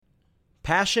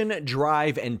Passion,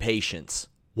 drive, and patience.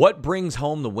 What brings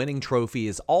home the winning trophy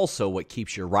is also what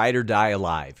keeps your ride or die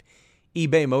alive.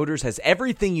 eBay Motors has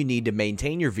everything you need to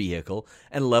maintain your vehicle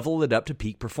and level it up to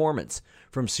peak performance.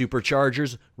 From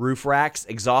superchargers, roof racks,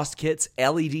 exhaust kits,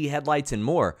 LED headlights, and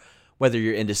more. Whether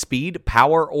you're into speed,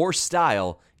 power, or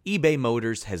style, eBay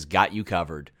Motors has got you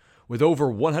covered. With over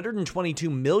 122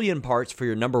 million parts for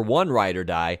your number one ride or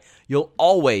die, you'll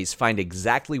always find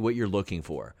exactly what you're looking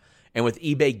for. And with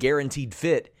eBay Guaranteed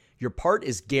Fit, your part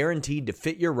is guaranteed to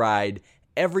fit your ride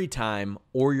every time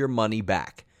or your money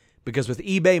back. Because with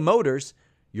eBay Motors,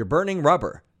 you're burning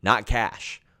rubber, not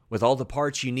cash. With all the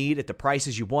parts you need at the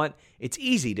prices you want, it's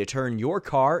easy to turn your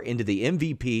car into the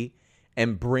MVP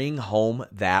and bring home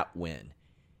that win.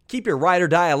 Keep your ride or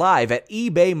die alive at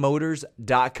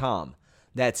ebaymotors.com.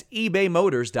 That's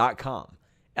ebaymotors.com.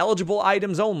 Eligible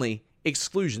items only.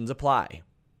 Exclusions apply.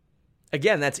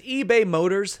 Again, that's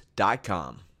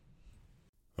ebaymotors.com.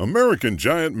 American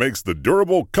Giant makes the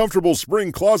durable, comfortable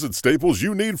spring closet staples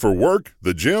you need for work,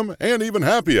 the gym, and even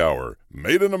happy hour.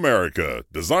 Made in America.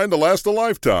 Designed to last a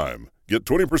lifetime. Get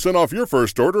 20% off your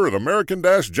first order at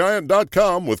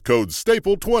american-giant.com with code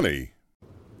STAPLE20.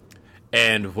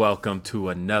 And welcome to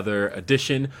another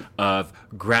edition of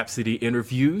Grapsody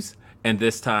Interviews. And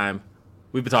this time,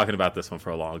 we've been talking about this one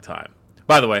for a long time.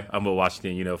 By the way, I'm Will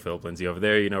Washington. You know Philip Lindsay over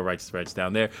there. You know Righteous Reg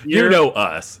down there. You know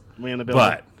us. We in the building.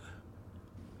 But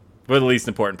we're the least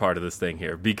important part of this thing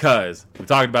here because we've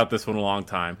talked about this one a long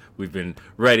time. We've been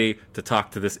ready to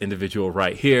talk to this individual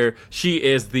right here. She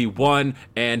is the one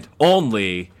and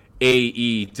only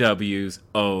AEW's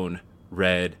own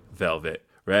Red Velvet.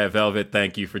 Red Velvet,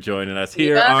 thank you for joining us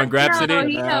here on Grapsody.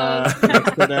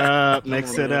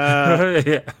 Mix it up.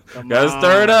 Yeah. Gotta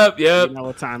stir it up. Yep. You know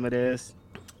what time it is.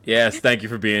 Yes, thank you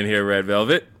for being here, Red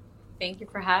Velvet. Thank you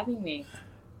for having me.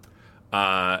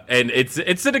 And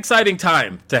it's an exciting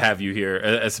time to have you here,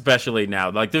 especially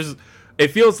now. Like it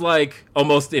feels like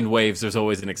almost in waves. There's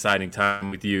always an exciting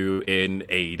time with you in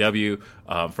AEW,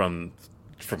 from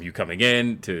you coming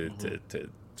in to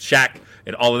Shaq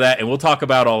and all of that, and we'll talk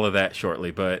about all of that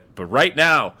shortly. But right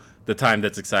now, the time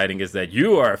that's exciting is that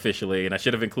you are officially, and I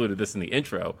should have included this in the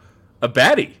intro, a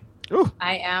baddie. Ooh.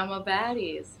 I am a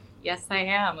baddies. Yes, I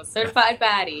am a certified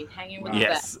baddie, hanging with the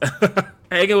best.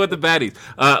 Hanging with the baddies.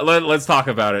 Let's talk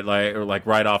about it like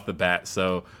right off the bat.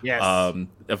 So, yes.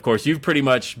 Of course, you've pretty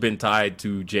much been tied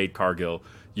to Jade Cargill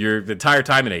the entire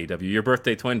time in AEW. Your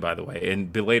birthday twin, by the way,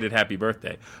 and belated happy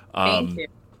birthday. Thank you.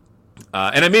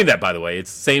 And I mean that, by the way. It's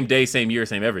same day, same year,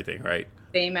 same everything, right?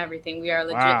 Same everything. We are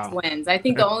legit twins. I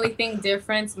think the only thing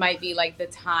difference might be like the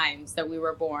times that we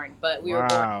were born, but we were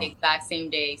born the exact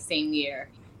same day, same year,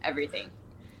 everything.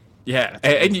 Yeah,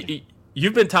 and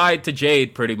you've been tied to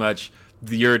Jade pretty much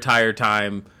your entire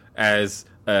time as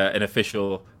an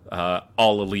official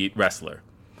all elite wrestler.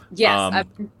 Yes,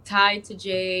 I've been tied to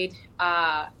Jade.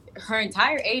 Her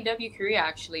entire AEW career,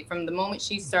 actually, from the moment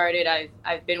she started,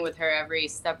 I've been with her every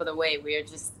step of the way. We are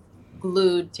just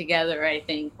glued together. I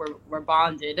think we're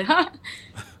bonded.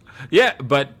 Yeah,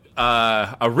 but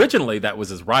originally that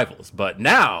was as rivals, but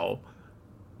now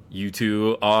you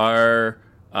two are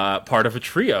part of a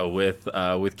trio with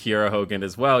Kiera Hogan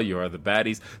as well. You are the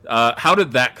Baddies. How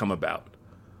did that come about?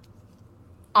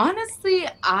 Honestly,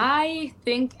 I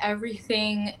think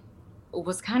everything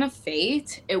was kind of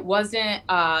fate. It wasn't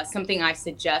something I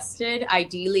suggested.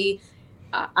 Ideally,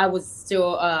 I was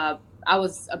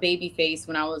a baby face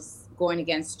when I was going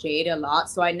against Jade a lot.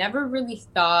 So I never really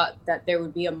thought that there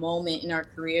would be a moment in our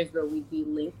careers where we'd be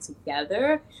linked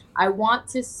together. I want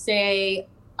to say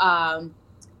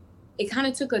it kind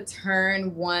of took a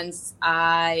turn once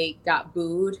I got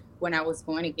booed when I was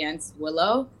going against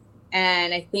Willow.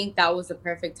 And I think that was the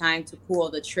perfect time to pull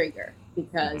the trigger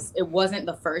because it wasn't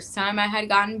the first time I had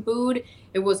gotten booed.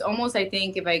 It was almost, I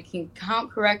think, if I can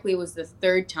count correctly, it was the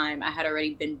third time I had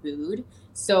already been booed.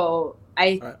 So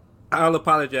I'll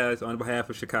apologize on behalf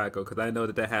of Chicago because I know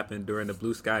that happened during the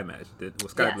Blue Sky match,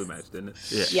 Sky Blue match, didn't it?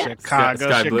 Yeah. Yes. Sky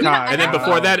Blue. And then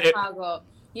before that, Chicago.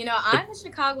 I'm a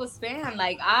Chicago's fan.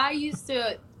 Like, I used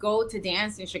to go to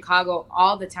dance in Chicago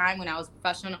all the time when I was a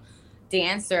professional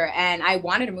dancer, and I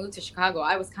wanted to move to Chicago.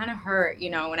 I was kind of hurt,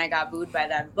 when I got booed by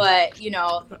them. But,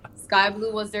 Sky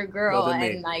Blue was their girl,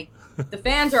 and, like, the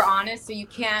fans are honest, so you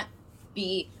can't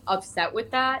be upset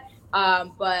with that.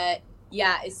 But,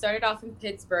 yeah, it started off in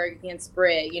Pittsburgh against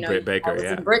Britt. Britt Baker, I was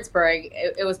in Pittsburgh.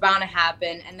 It was bound to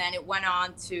happen. And then it went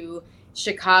on to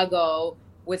Chicago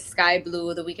with Sky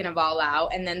Blue the weekend of All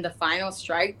Out. And then the final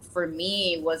strike for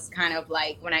me was kind of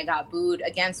like when I got booed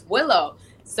against Willow.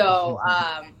 So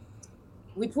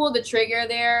we pulled the trigger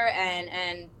there,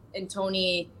 and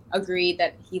Tony agreed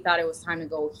that he thought it was time to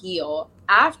go heel.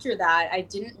 After that, I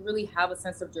didn't really have a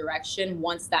sense of direction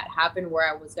once that happened where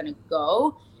I was going to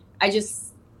go. I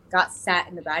just got sat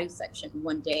in the baddie section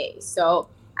one day. So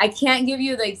I can't give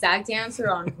you the exact answer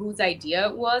on whose idea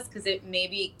it was, because it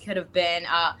maybe could have been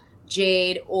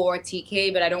Jade or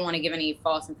TK, but I don't want to give any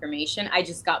false information. I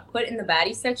just got put in the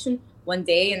baddie section one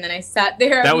day, and then I sat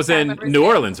there. That was in New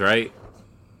Orleans, right?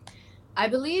 I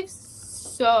believe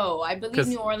so. I believe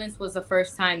New Orleans was the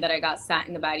first time that I got sat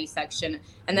in the baddie section,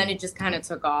 and then it just kind of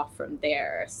took off from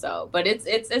there. So, but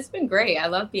it's been great. I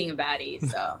love being a baddie,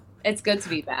 so it's good to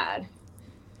be bad.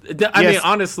 I mean,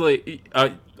 honestly,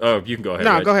 you can go ahead.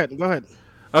 No, right? go ahead.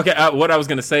 Okay, what I was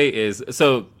gonna say is,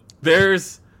 so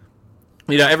there's,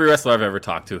 every wrestler I've ever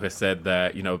talked to has said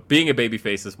that, being a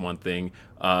babyface is one thing,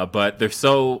 but there's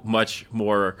so much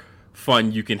more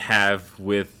fun you can have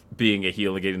with being a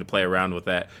heel and getting to play around with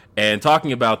that. And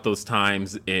talking about those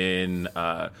times in,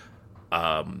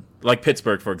 like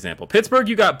Pittsburgh, for example. Pittsburgh,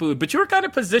 you got booed, but you were kind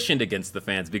of positioned against the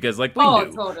fans because, like,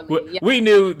 we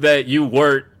knew that you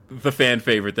weren't the fan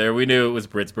favorite there. We knew it was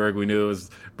Pittsburgh. We knew it was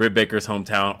Britt Baker's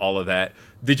hometown, all of that.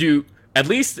 Did you, at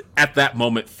least at that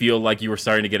moment, feel like you were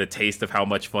starting to get a taste of how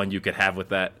much fun you could have with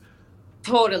that?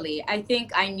 Totally. I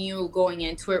think I knew going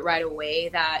into it right away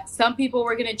that some people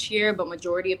were going to cheer, but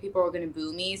majority of people were going to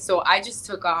boo me. So I just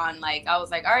took on, I was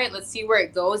like, all right, let's see where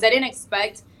it goes. I didn't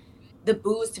expect the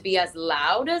boos to be as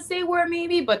loud as they were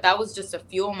maybe, but that was just to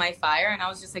fuel my fire. And I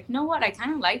was just like, you know what? I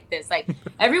kind of like this. Like,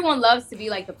 everyone loves to be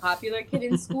like the popular kid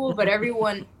in school, but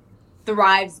everyone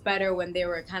thrives better when they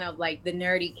were kind of like the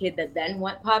nerdy kid that then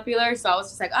went popular. So I was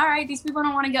just like, all right, these people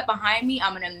don't want to get behind me.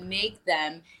 I'm going to make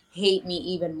them hate me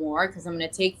even more because I'm going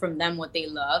to take from them what they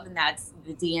love, and that's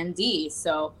the D&D.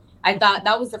 So I thought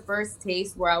that was the first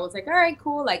taste where I was like, all right,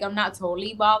 cool. Like, I'm not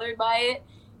totally bothered by it.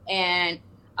 And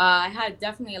I had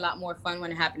definitely a lot more fun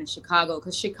when it happened in Chicago,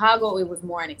 because Chicago, it was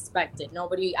more unexpected.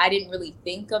 I didn't really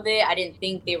think of it. I didn't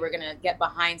think they were going to get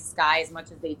behind Sky as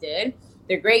much as they did.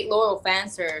 They're great, loyal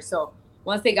fans to her. So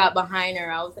once they got behind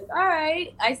her, I was like, all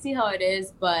right, I see how it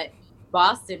is. But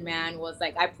Boston, man, was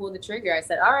like, I pulled the trigger. I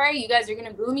said, all right, you guys are going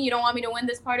to boo me? You don't want me to win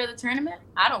this part of the tournament?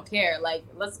 I don't care. Like,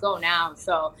 let's go now.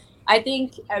 So I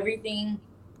think everything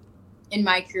in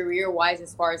my career-wise,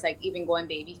 as far as like even going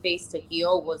babyface to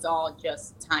heel, was all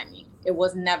just timing. It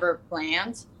was never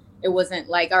planned. It wasn't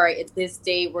like, all right, at this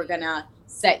day we're gonna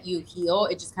set you heel.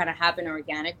 It just kind of happened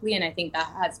organically, and I think that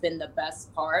has been the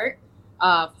best part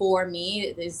for me,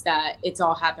 is that it's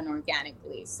all happened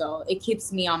organically. So it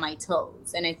keeps me on my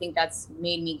toes, and I think that's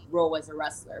made me grow as a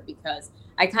wrestler, because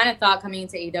I kind of thought coming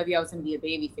into AEW I was gonna be a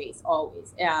babyface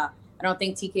always. I don't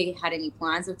think TK had any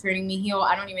plans of turning me heel.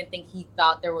 I don't even think he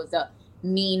thought there was a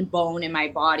mean bone in my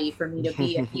body for me to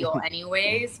be a heel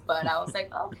anyways. But I was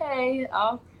like, okay,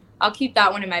 I'll keep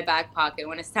that one in my back pocket.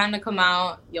 When it's time to come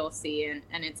out, you'll see.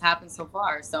 And it's happened so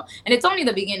far. So, and it's only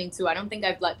the beginning too. I don't think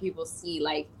I've let people see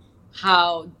like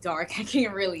how dark I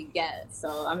can really get.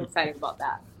 So I'm excited about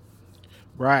that.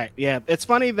 Right. Yeah. It's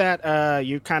funny that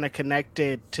you kind of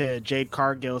connected to Jade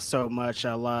Cargill so much.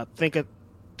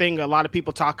 Thing a lot of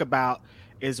people talk about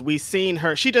is we've seen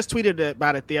her. She just tweeted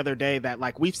about it the other day that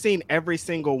like we've seen every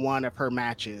single one of her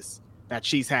matches that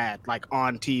she's had like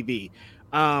on TV.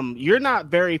 You're not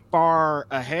very far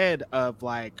ahead of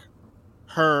like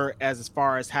her as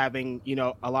far as having,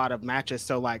 a lot of matches.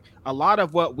 So like a lot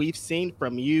of what we've seen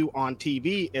from you on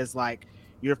TV is like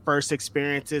your first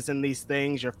experiences in these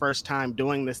things, your first time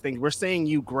doing this thing. We're seeing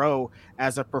you grow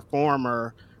as a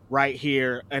performer right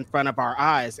here in front of our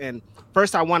eyes. And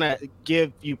first, I want to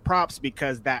give you props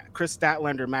because that Chris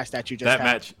Statlander match that you just had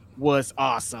match was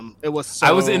awesome. It was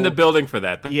I was in the building for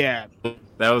that. Yeah.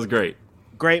 That was great.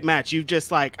 Great match. You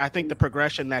just I think the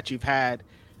progression that you've had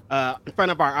in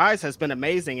front of our eyes has been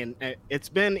amazing. And it's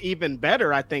been even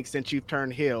better, I think, since you've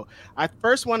turned heel. I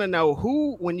first want to know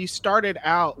when you started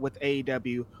out with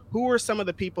AEW, who were some of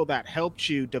the people that helped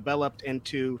you develop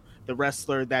into the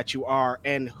wrestler that you are,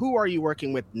 and who are you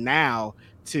working with now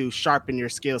to sharpen your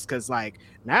skills? Because like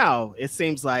now it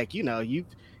seems like you've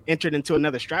entered into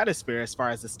another stratosphere as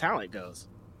far as this talent goes.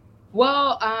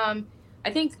 Well, I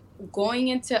think going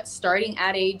into starting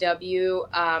at AEW,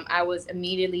 I was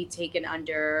immediately taken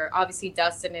under. Obviously,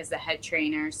 Dustin is the head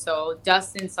trainer, so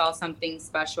Dustin saw something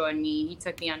special in me. He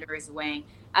took me under his wing.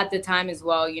 At the time as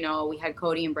well, we had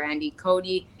Cody and Brandy.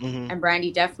 Cody and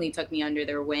Brandy definitely took me under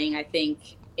their wing. I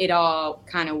think it all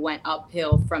kind of went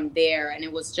uphill from there. And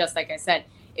it was just, like I said,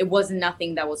 it was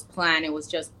nothing that was planned. It was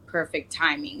just perfect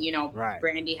timing. Right.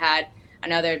 Brandy had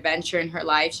another adventure in her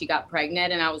life. She got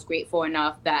pregnant, and I was grateful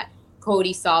enough that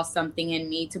Cody saw something in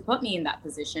me to put me in that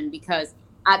position, because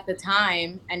at the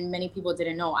time, and many people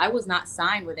didn't know, I was not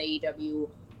signed with AEW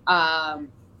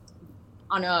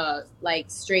on a like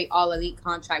straight all elite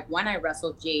contract when I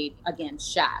wrestled Jade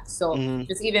against Shaq. So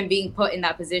just even being put in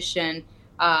that position,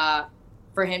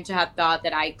 for him to have thought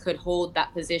that I could hold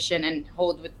that position and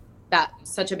hold with that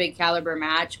such a big caliber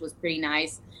match was pretty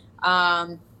nice.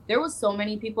 There was so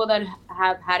many people that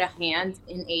have had a hand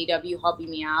in AEW helping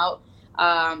me out.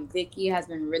 Vicky has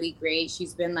been really great.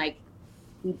 She's been like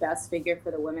the best figure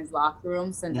for the women's locker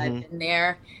room since I've been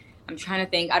there. I'm trying to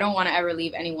think. I don't want to ever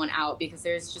leave anyone out because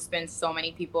there's just been so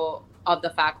many people of the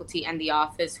faculty and the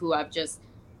office who have just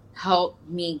helped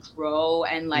me grow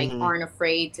and like aren't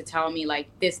afraid to tell me like,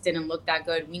 this didn't look that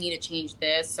good. We need to change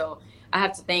this. So I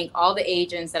have to thank all the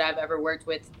agents that I've ever worked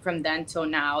with from then till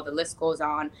now. The list goes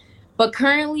on. But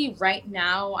currently right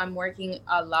now I'm working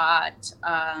a lot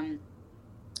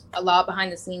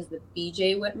behind the scenes with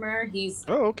BJ Whitmer. He's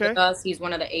with us. He's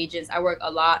one of the agents. I work a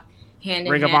lot hand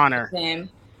in hand with him.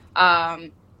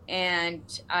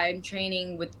 And I'm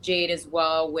training with Jade as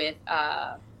well with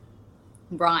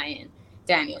Brian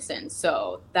Danielson.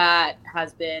 So that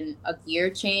has been a gear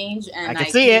change. And I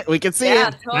can see it. We can see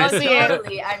it.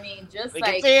 Totally. I mean, just we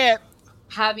like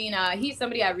having he's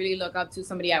somebody I really look up to,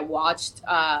 somebody I watched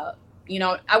you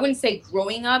know, I wouldn't say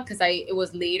growing up because it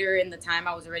was later in the time.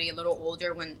 I was already a little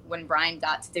older when Brian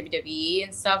got to WWE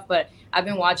and stuff, but I've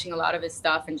been watching a lot of his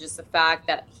stuff, and just the fact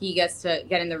that he gets to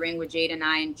get in the ring with Jade and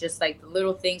I, and just like the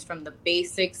little things from the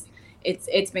basics,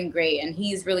 it's been great. And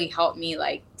he's really helped me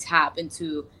like tap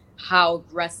into how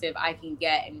aggressive I can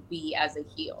get and be as a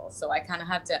heel. So I kind of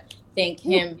have to thank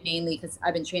him mainly because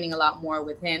I've been training a lot more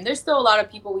with him. There's still a lot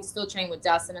of people we still train with,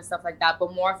 Dustin and stuff like that,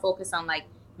 but more focus on like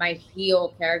my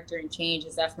heel character and change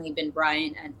has definitely been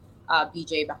Brian and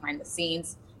BJ behind the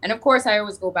scenes. And of course, I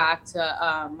always go back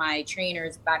to my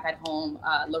trainers back at home,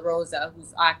 La Rosa,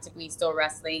 who's actively still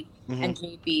wrestling, and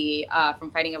GB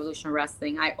from Fighting Evolution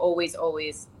Wrestling. I always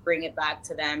bring it back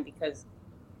to them because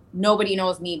nobody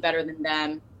knows me better than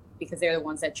them, because they're the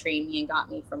ones that trained me and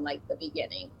got me from like the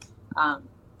beginning.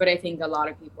 But I think a lot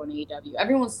of people in AEW,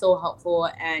 everyone's so helpful.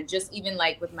 And just even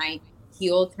like with my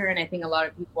heel turn, I think a lot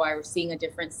of people are seeing a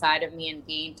different side of me and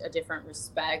gained a different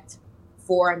respect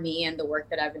for me and the work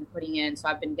that I've been putting in. So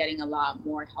I've been getting a lot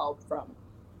more help from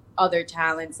other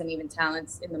talents, and even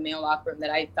talents in the male locker room that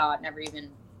I thought never even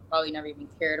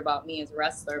cared about me as a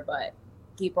wrestler, but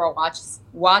people are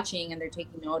watching and they're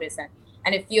taking notice,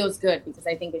 and it feels good because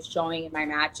I think it's showing in my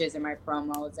matches and my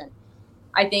promos. And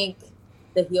I think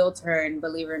the heel turn,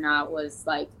 believe it or not, was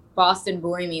like Boston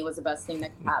booing me was the best thing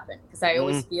that could happen, because I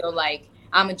always feel like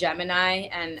I'm a Gemini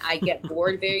and I get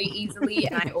bored very easily,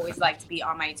 and I always like to be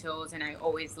on my toes, and I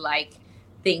always like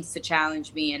things to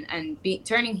challenge me, and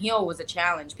turning heel was a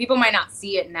challenge. People might not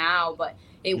see it now, but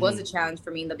it was a challenge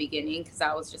for me in the beginning, because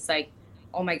I was just like,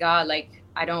 oh my God, like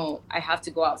I have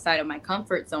to go outside of my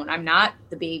comfort zone. I'm not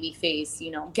the baby face,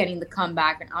 you know, getting the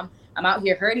comeback, and I'm out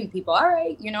here hurting people. All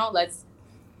right, you know, let's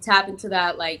tap into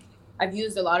that. Like, I've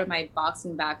used a lot of my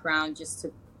boxing background just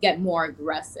to get more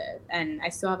aggressive, and I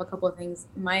still have a couple of things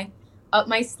up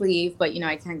my sleeve, but you know,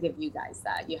 I can't give you guys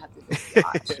that. You have to just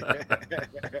watch.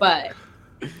 But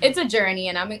it's a journey,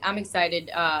 and I'm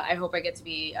excited. I hope I get to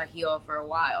be a heel for a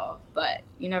while, but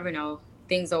you never know.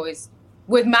 Things always,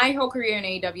 with my whole career in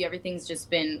AEW, everything's just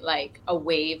been like a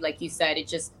wave, like you said. It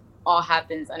just all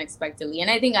happens unexpectedly, and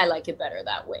I think I like it better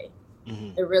that way.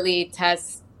 It really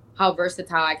tests how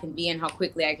versatile I can be and how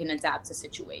quickly I can adapt to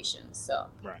situations. So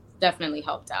definitely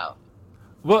helped out.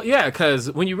 Well, yeah, because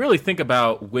when you really think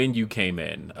about when you came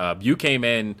in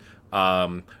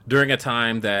during a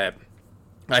time that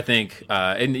I think,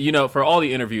 and you know, for all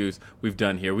the interviews we've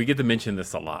done here, we get to mention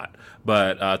this a lot,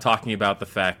 but talking about the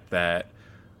fact that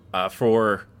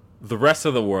for the rest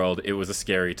of the world, it was a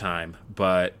scary time.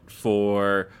 But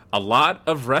for a lot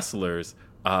of wrestlers,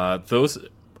 those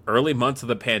early months of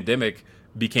the pandemic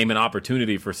became an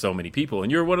opportunity for so many people,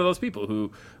 and you're one of those people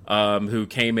who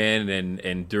came in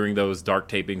and during those dark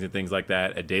tapings and things like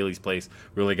that at Daly's Place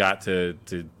really got to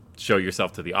show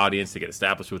yourself to the audience, to get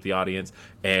established with the audience,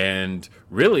 and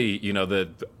really, you know,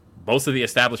 most of the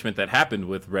establishment that happened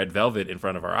with Red Velvet in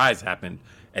front of our eyes happened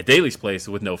at Daly's Place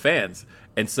with no fans.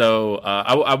 And so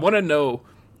I want to know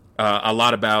a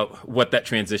lot about what that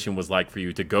transition was like for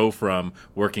you to go from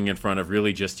working in front of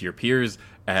really just your peers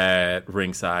at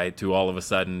ringside to all of a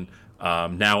sudden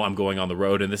now I'm going on the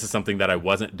road, and this is something that I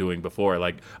wasn't doing before.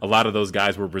 Like, a lot of those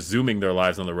guys were resuming their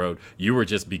lives on the road. You were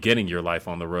just beginning your life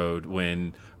on the road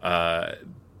when Road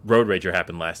Rager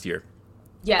happened last year.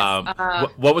 Yes.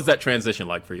 What was that transition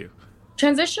like for you?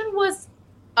 Transition was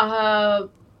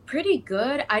pretty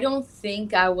good. I don't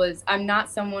think I'm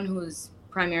not someone who's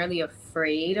primarily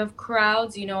afraid of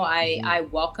crowds. You know, I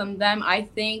welcome them. I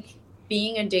think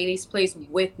being in Daily's Place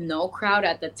with no crowd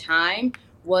at the time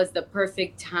was the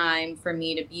perfect time for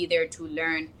me to be there to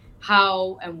learn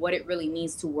how and what it really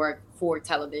means to work for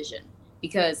television.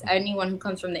 Because anyone who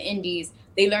comes from the indies,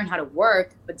 they learn how to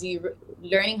work, but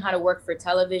learning how to work for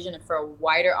television and for a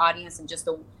wider audience and just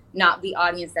not the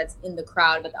audience that's in the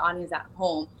crowd, but the audience at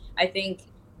home. I think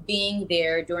being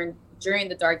there during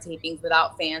the dark tapings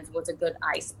without fans was a good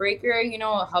icebreaker. You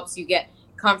know, it helps you get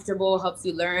comfortable, helps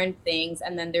you learn things,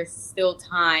 and then there's still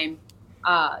time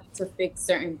to fix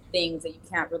certain things that you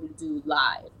can't really do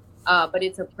live. But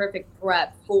it's a perfect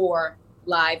prep for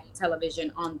live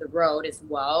television on the road as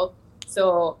well.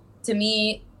 So to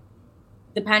me,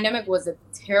 the pandemic was a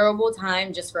terrible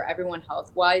time just for everyone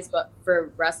health-wise, but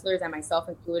for wrestlers and myself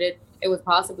included, it was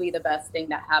possibly the best thing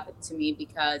that happened to me,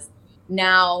 because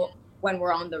now when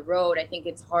we're on the road, I think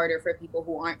it's harder for people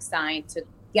who aren't signed to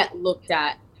get looked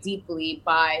at deeply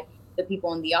by the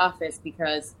people in the office,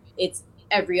 because it's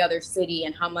every other city,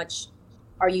 and how much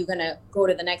are you going to go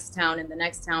to the next town and the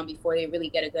next town before they really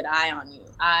get a good eye on you.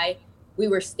 We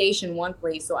were stationed one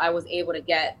place, so I was able to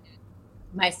get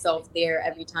myself there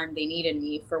every time they needed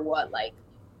me for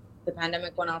the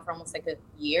pandemic went on for almost like a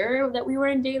year that we were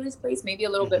in Daily's Place, maybe a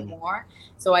little bit more.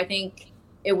 So I think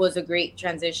it was a great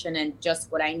transition and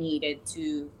just what I needed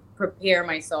to prepare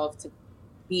myself to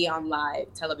be on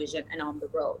live television and on the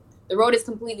road. The road is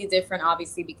completely different,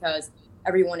 obviously, because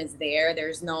everyone is there.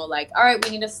 There's no all right,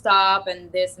 we need to stop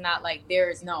and this and that.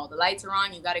 The lights are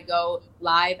on, you got to go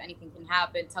live. Anything can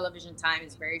happen. Television time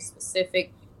is very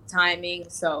specific timing.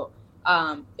 So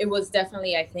it was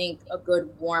definitely, I think, a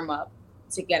good warm-up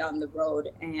to get on the road,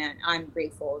 and I'm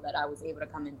grateful that I was able to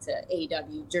come into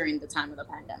AEW during the time of the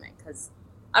pandemic, because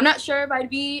I'm not sure if I'd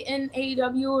be in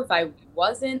AEW if I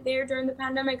wasn't there during the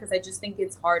pandemic, because I just think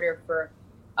it's harder for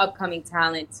upcoming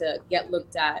talent to get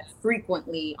looked at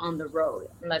frequently on the road,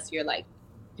 unless you're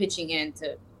pitching in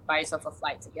to buy yourself a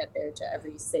flight to get there to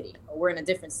every city. Or we're in a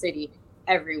different city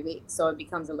every week, so it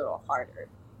becomes a little harder,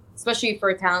 especially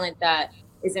for talent that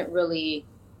isn't really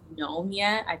known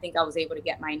yet. I think I was able to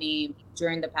get my name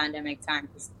during the pandemic time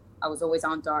because I was always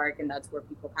on Dark, and that's where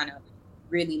people kind of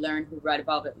really learned who Red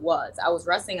Velvet was. I was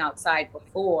wrestling outside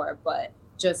before, but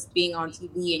just being on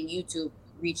TV and YouTube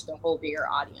reached a whole bigger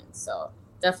audience. So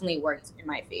definitely worked in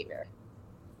my favor.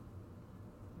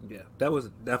 Yeah, that was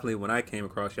definitely when I came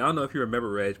across you. I don't know if you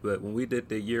remember, Reg, but when we did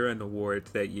the year-end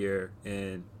awards that year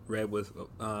and Red was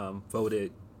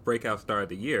voted Breakout Star of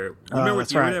the Year, remember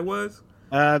what year that was?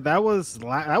 That was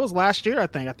last year, I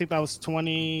think. I think that was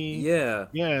 20. Yeah,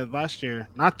 last year.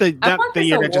 Not the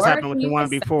year that just happened with the one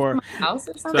before.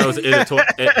 So that was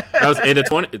end of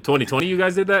 2020. You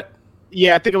guys did that?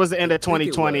 Yeah, I think it was the end of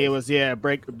 2020. It was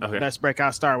Best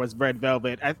Breakout Star was Red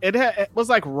Velvet. It was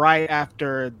right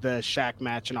after the Shaq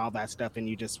match and all that stuff, and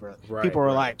you just people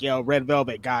were like, "Yo, Red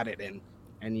Velvet got it,"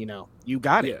 and you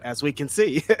got it, as we can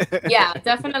see. Yeah,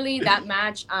 definitely that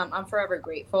match. I'm forever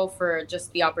grateful for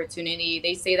just the opportunity.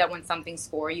 They say that when something's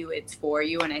for you, it's for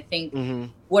you. And I think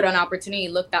what an opportunity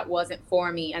that wasn't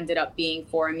for me ended up being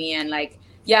for me. And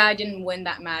I didn't win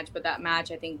that match, but that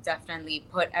match, I think, definitely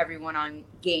put everyone on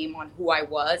game on who I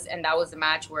was. And that was a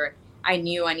match where I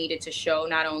knew I needed to show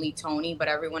not only Tony, but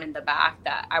everyone in the back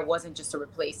that I wasn't just a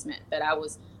replacement, that I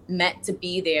was meant to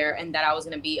be there, and that I was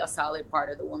going to be a solid part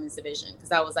of the women's division, because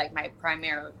that was my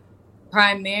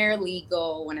primarily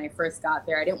goal when I first got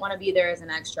there. I didn't want to be there as an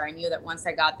extra. I knew that once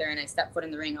I got there and I stepped foot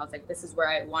in the ring, I was like, this is where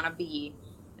I want to be,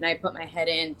 and I put my head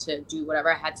in to do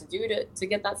whatever I had to do to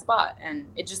get that spot, and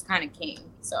it just kind of came.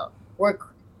 So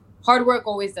hard work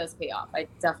always does pay off. I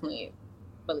definitely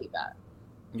believe that.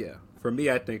 Yeah. For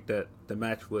me, I think that the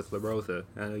match with La Rosa,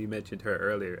 I know you mentioned her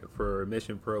earlier, for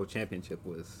Mission Pro Championship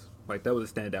was that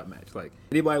was a standout match.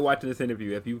 Anybody watching this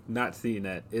interview, if you've not seen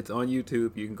that, it's on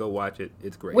YouTube. You can go watch it.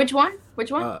 It's great. Which one?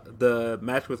 The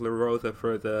match with La Rosa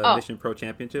for the Mission Pro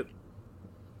Championship.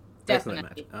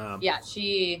 Definitely. Excellent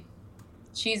match.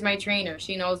 She's my trainer.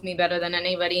 She knows me better than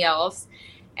anybody else,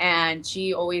 and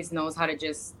she always knows how to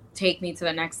just take me to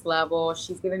the next level.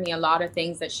 She's given me a lot of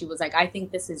things that she was like, I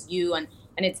think this is you, and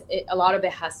a lot of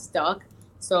it has stuck.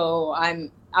 So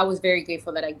I was very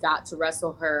grateful that I got to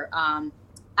wrestle her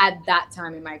at that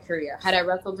time in my career. Had I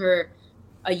wrestled her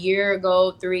a year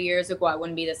ago, 3 years ago, I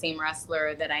wouldn't be the same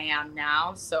wrestler that I am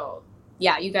now. So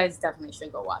yeah, you guys definitely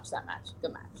should go watch that match.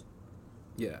 Good match.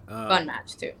 Yeah. Fun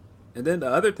match too. And then the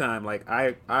other time,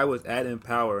 I was at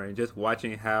Empower and just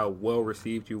watching how well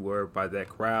received you were by that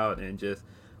crowd, and just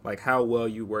how well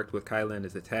you worked with Kylan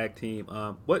as a tag team.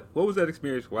 What was that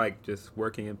experience like, just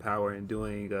working in Power and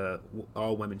doing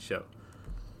all women's show?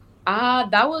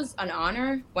 That was an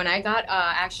honor when I got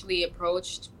actually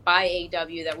approached by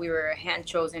AEW that we were hand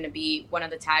chosen to be one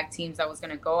of the tag teams that was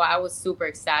going to go. I was super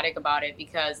ecstatic about it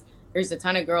because there's a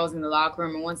ton of girls in the locker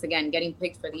room, and once again, getting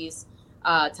picked for these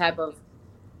type of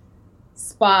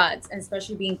spots, and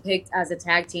especially being picked as a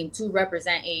tag team to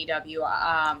represent AEW.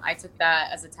 I took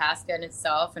that as a task in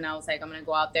itself, and I was like, I'm gonna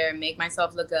go out there and make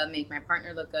myself look good, make my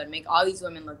partner look good, make all these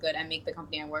women look good, and make the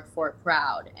company I work for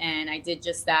proud. And I did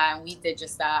just that, and we did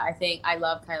just that. I think I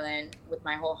love Kylan with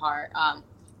my whole heart.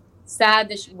 Sad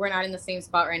that we're not in the same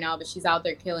spot right now, but she's out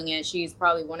there killing it. She's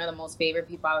probably one of the most favorite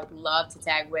people I would love to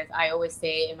tag with. I always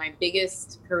say in my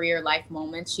biggest career life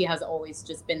moments, she has always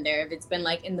just been there. If it's been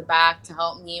like in the back to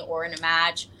help me or in a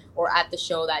match or at the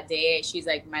show that day, she's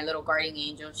like my little guardian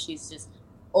angel. She's just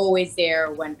always there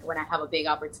when I have a big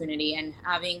opportunity. And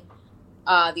having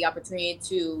the opportunity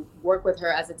to work with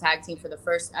her as a tag team for the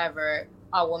first ever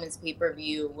women's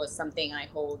pay-per-view was something I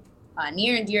hold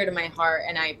near and dear to my heart,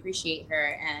 and I appreciate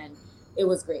her, and it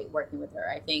was great working with her.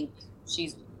 I think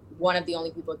she's one of the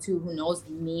only people too who knows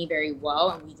me very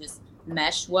well, and we just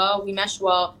mesh well. We mesh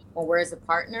well when we're as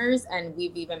partners, and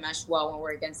we've even meshed well when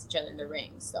we're against each other in the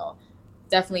ring. So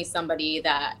definitely somebody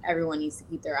that everyone needs to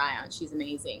keep their eye on. She's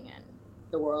amazing, and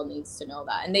the world needs to know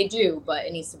that, and they do, but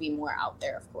it needs to be more out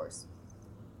there, of course.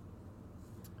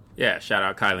 Yeah, shout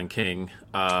out Kylan King.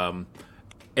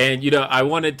 And, I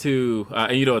wanted to,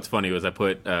 and what's funny was I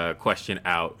put a question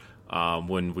out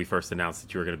when we first announced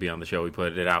that you were going to be on the show. We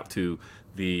put it out to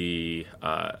the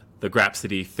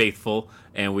Grapsody faithful,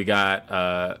 and we got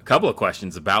a couple of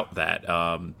questions about that.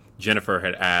 Jennifer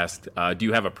had asked, do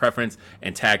you have a preference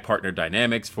in tag partner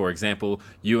dynamics? For example,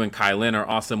 you and Kylan are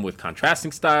awesome with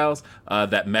contrasting styles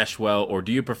that mesh well, or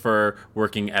do you prefer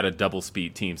working at a double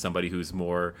speed team, somebody who's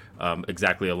more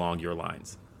exactly along your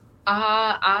lines?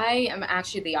 I am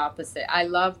actually the opposite. I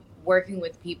love working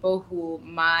with people who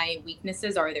my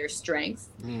weaknesses are their strengths.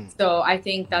 So I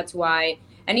think that's why,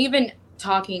 and even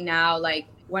talking now, like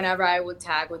whenever I would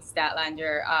tag with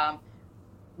Statlander,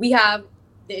 we have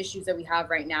the issues that we have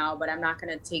right now, but I'm not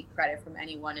going to take credit from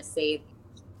anyone to say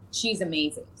she's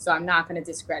amazing. So I'm not going to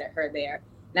discredit her there.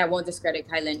 And I won't discredit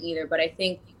Kylan either. But I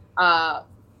think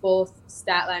both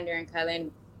Statlander and Kylan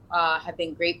have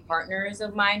been great partners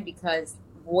of mine because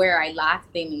where I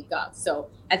lack, they make up. So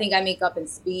I think I make up in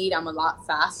speed. I'm a lot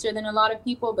faster than a lot of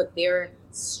people, but they're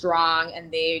strong and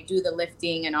they do the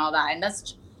lifting and all that. And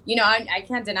that's, I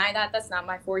can't deny that. That's not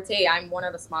my forte. I'm one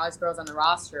of the smallest girls on the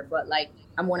roster, but like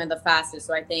I'm one of the fastest.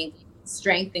 So I think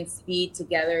strength and speed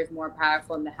together is more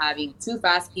powerful than having two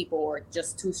fast people or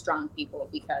just two strong people,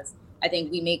 because I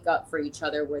think we make up for each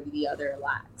other where the other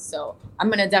lacks. So I'm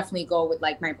going to definitely go with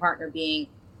like my partner being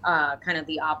kind of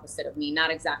the opposite of me, not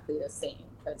exactly the same,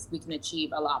 because we can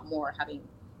achieve a lot more having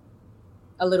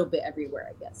a little bit everywhere,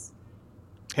 I guess.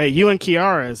 Hey, you and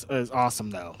Kiara is awesome,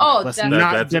 though. Oh, let's definitely.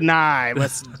 not deny.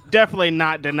 Let's definitely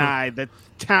not deny the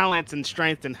talents and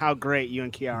strength and how great you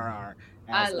and Kiara are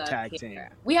as a tag team.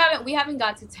 We haven't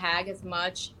got to tag as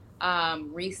much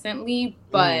recently,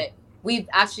 but we've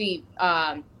actually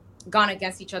gone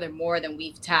against each other more than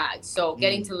we've tagged. So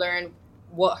getting to learn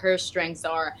what her strengths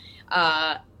are,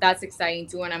 that's exciting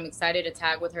too, and I'm excited to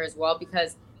tag with her as well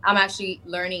because I'm actually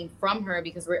learning from her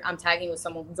because I'm tagging with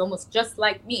someone who's almost just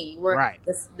like me. We're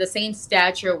the same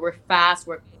stature, we're fast,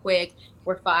 we're quick,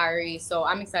 we're fiery, so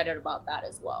I'm excited about that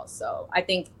as well. So I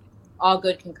think all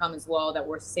good can come as well that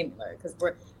we're similar because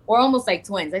we're almost like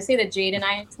twins. I say that Jade and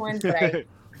I are twins, but I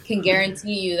can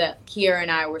guarantee you that Kiera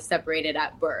and I were separated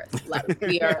at birth. Like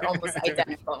we are almost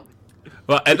identical.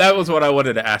 Well, and that was what I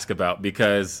wanted to ask about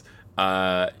because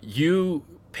you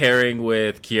pairing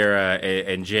with Kiera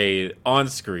and Jade on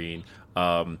screen,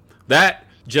 that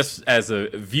just as a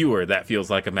viewer, that feels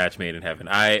like a match made in heaven.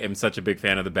 I am such a big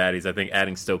fan of the Baddies. I think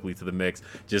adding Stokely to the mix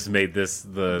just made this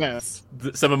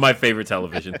some of my favorite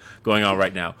television going on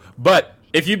right now. But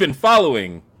if you've been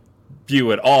following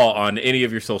you at all on any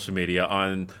of your social media,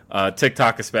 on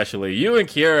TikTok especially, you and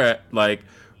Kiera, like,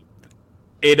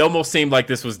 it almost seemed like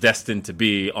this was destined to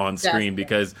be on screen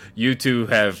because you two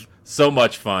have so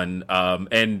much fun.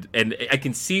 And I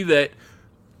can see that,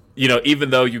 even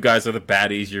though you guys are the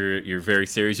Baddies, you're very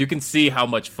serious. You can see how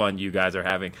much fun you guys are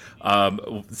having.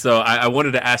 So I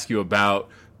wanted to ask you about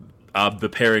the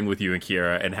pairing with you and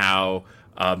Kiera and how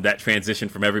that transition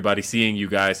from everybody seeing you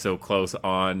guys so close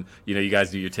on, you guys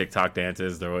do your TikTok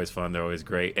dances. They're always fun. They're always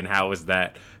great. And how has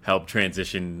that helped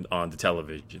transition onto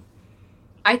television?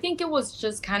 I think it was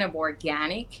just kind of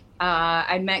organic.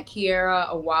 I met Kiera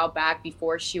a while back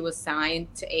before she was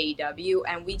signed to AEW,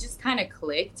 and we just kind of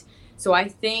clicked. So I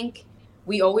think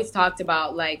we always talked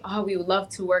about like, oh, we would love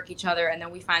to work each other. And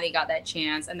then we finally got that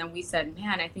chance. And then we said,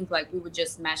 man, I think like we would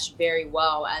just mesh very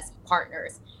well as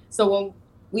partners. So when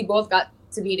we both got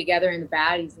to be together in the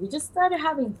Baddies, we just started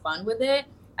having fun with it.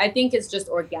 I think it's just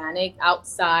organic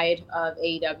outside of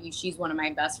AEW. She's one of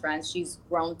my best friends. She's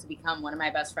grown to become one of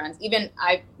my best friends. Even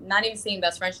I'm not even saying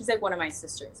best friend. She's like one of my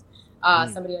sisters.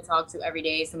 Somebody I talk to every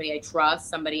day, somebody I trust,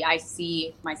 somebody I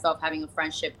see myself having a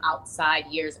friendship outside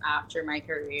years after my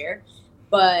career.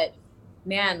 But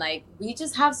man, like we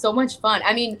just have so much fun.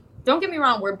 I mean, don't get me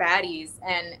wrong, we're baddies.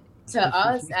 And to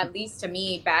us, at least to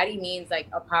me, baddie means like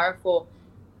a powerful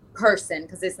person,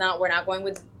 because we're not going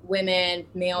with women,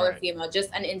 male or female, just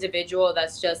an individual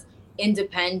that's just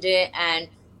independent and,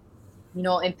 you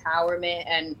know, empowerment.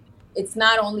 And it's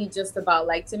not only just about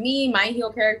like, to me, my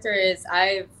heel character is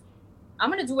I'm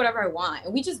going to do whatever I want.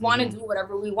 And we just want to do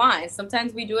whatever we want. And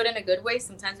sometimes we do it in a good way.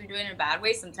 Sometimes we do it in a bad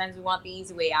way. Sometimes we want the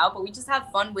easy way out, but we just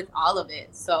have fun with all of it.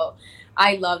 So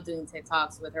I love doing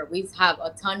TikToks with her. We have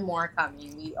a ton more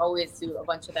coming. We always do a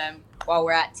bunch of them while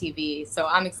we're at TV. So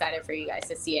I'm excited for you guys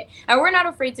to see it. And we're not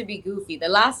afraid to be goofy. The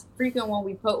last freaking one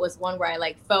we put was one where I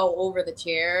like fell over the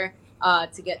chair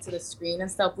to get to the screen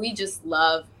and stuff. We just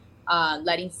love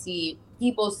letting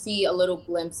people see a little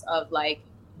glimpse of like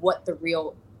what the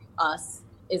real us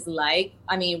is like.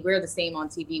 I mean, we're the same on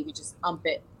TV. We just ump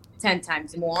it 10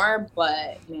 times more.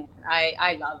 But man,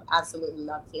 I absolutely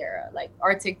love Kiera. Like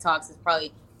our TikToks is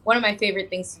probably one of my favorite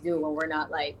things to do when we're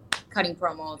not like cutting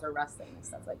promos or wrestling and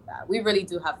stuff like that. We really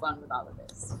do have fun with all of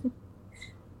this.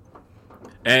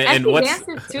 And she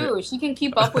dances too. She can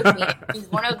keep up with me.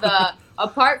 She's one of the,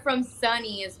 apart from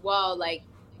Sunny as well, like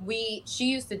she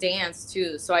used to dance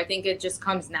too. So I think it just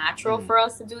comes natural for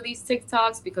us to do these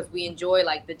TikToks because we enjoy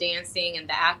like the dancing and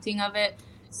the acting of it.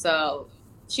 So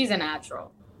she's a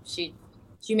natural. She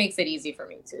makes it easy for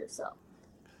me too. So,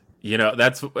 you know,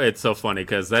 it's so funny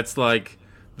because that's like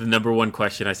the number one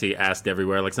question I see asked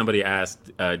everywhere. Like somebody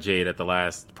asked Jade at the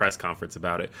last press conference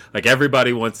about it. Like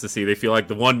everybody wants to see. They feel like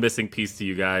the one missing piece to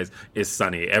you guys is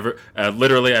Sunny.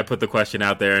 Literally, I put the question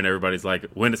out there, and everybody's like,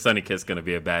 "When is Sunny Kiss going to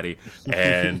be a baddie?"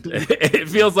 And it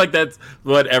feels like that's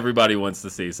what everybody wants to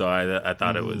see. So I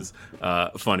thought it was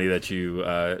funny that you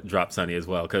dropped Sunny as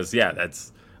well. Because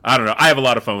I don't know. I have a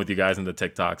lot of fun with you guys in the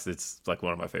TikToks. It's like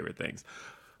one of my favorite things.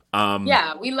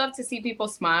 Yeah, we love to see people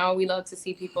smile. We love to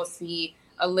see people see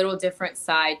a little different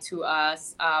side to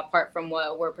us, apart from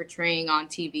what we're portraying on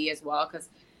TV as well, because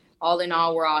all in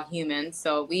all, we're all humans.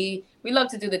 So we love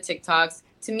to do the TikToks.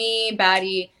 To me,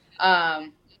 baddie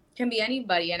can be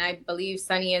anybody, and I believe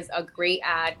Sunny is a great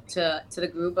add to the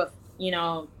group of, you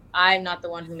know, I'm not the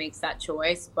one who makes that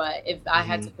choice, but if I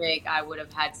had to pick, I would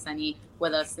have had Sunny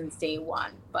with us since day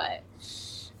one, but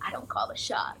I don't call the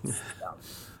shots. So.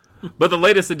 But the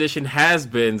latest addition has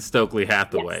been Stokely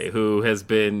Hathaway, who has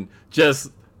been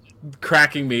just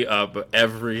cracking me up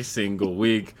every single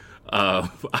week. I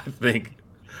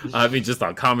mean, just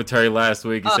on commentary last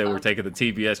week, he said we're taking the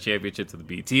TBS championship to the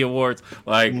BT Awards.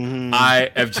 Like,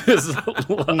 I have just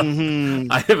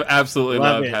I have absolutely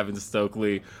loved having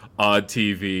Stokely on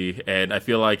TV, and I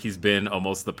feel like he's been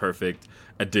almost the perfect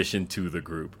addition to the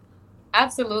group.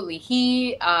 Absolutely.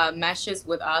 He meshes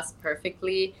with us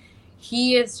perfectly.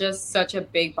 He is just such a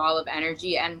big ball of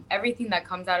energy, and everything that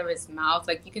comes out of his mouth,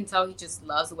 like you can tell he just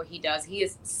loves what he does. He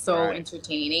is so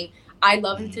entertaining. I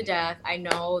love him to death. I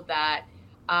know that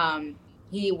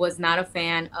he was not a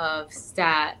fan of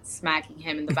Stat smacking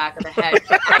him in the back of the head.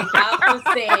 But I have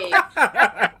to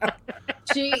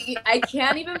say, I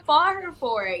can't even fault her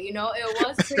for it. You know, it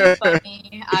was pretty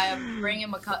funny. I bring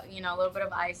him a little bit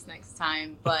of ice next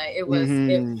time, but it was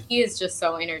he is just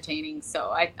so entertaining.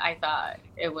 So I thought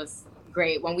it was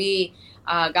great when we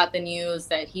got the news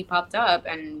that he popped up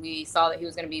and we saw that he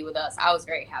was going to be with us. I was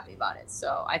very happy about it.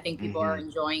 So I think people are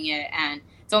enjoying it, and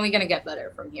it's only going to get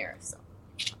better from here. So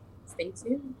stay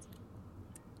tuned.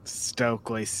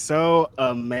 Stokely, so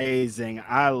amazing.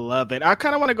 I love it. I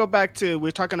kind of want to go back to,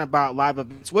 we're talking about live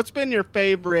events. What's been your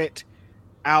favorite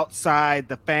outside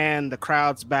the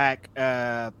crowd's back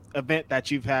event that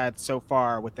you've had so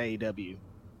far with AEW?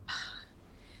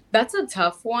 That's a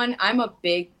tough one. I'm a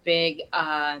big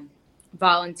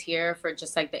volunteer for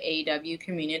just like the AEW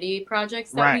community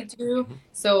projects that we do.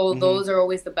 So those are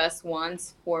always the best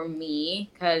ones for me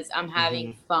because I'm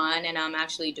having fun and I'm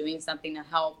actually doing something to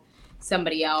help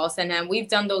somebody else. And then we've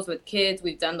done those with kids.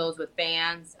 We've done those with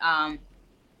fans.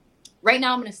 Right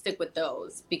now I'm going to stick with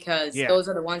those because those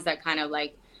are the ones that kind of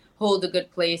like hold a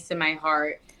good place in my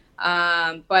heart.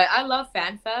 But I love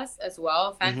FanFest as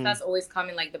well. FanFest always come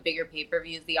in like the bigger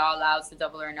pay-per-views, the All Outs, the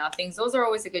Double or Nothings. Those are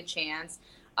always a good chance.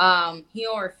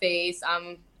 heel or face,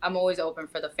 I'm always open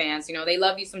for the fans. You know, they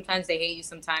love you sometimes, they hate you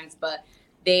sometimes, but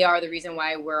they are the reason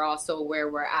why we're also where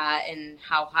we're at and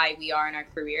how high we are in our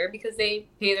career, because they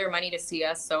pay their money to see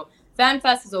us. So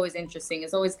FanFest is always interesting.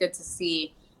 It's always good to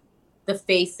see the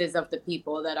faces of the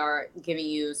people that are giving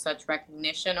you such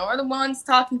recognition, or the ones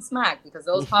talking smack, because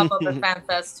those pop up at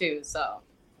FanFest too. So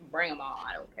bring them on.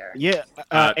 I don't care. Yeah,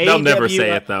 they'll never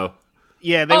say it though.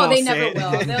 Yeah, they never it.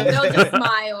 will. They'll just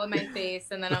smile in my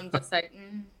face, and then I'm just like.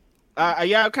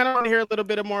 Yeah, I kind of want to hear a little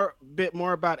bit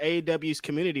more about AEW's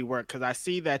community work, because I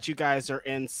see that you guys are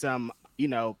in some,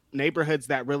 neighborhoods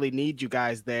that really need you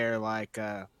guys there, like,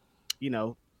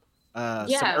 some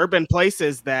urban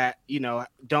places that,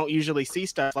 don't usually see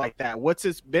stuff like that. What's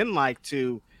it been like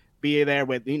to be there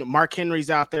with, Mark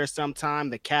Henry's out there sometime,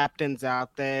 the captain's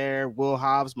out there, Will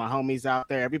Hobbs, my homie's out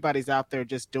there, everybody's out there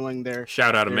just doing their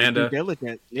shout out Amanda. due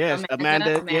diligence. Yes,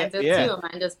 Amanda too.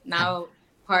 Amanda's now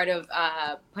part of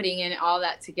putting in all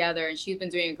that together, and she's been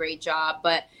doing a great job.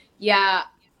 But yeah,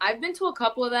 I've been to a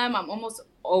couple of them. I'm almost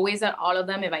always at all of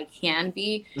them if I can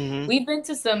be. Mm-hmm. We've been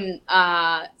to some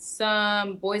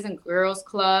boys and girls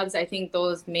clubs. I think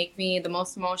those make me the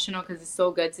most emotional, because it's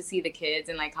so good to see the kids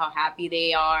and like how happy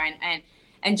they are,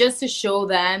 and just to show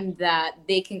them that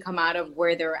they can come out of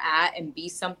where they're at and be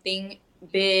something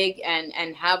big and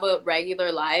have a regular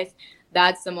life.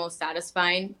 That's the most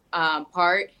satisfying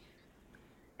part.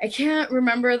 I can't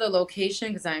remember the location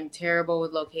because I'm terrible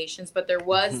with locations, but there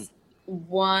was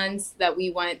ones that we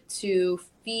went to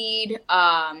feed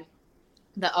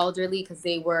the elderly, because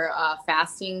they were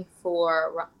fasting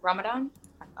for Ramadan.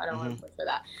 I don't want to butcher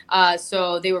that.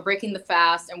 So they were breaking the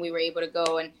fast, and we were able to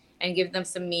go and give them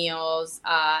some meals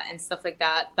and stuff like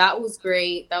that. That was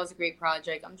great. That was a great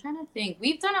project. I'm trying to think.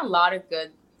 We've done a lot of good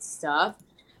stuff.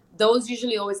 Those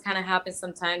usually always kind of happen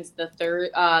sometimes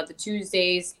the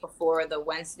Tuesdays before the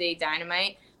Wednesday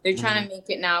Dynamite. They're trying to make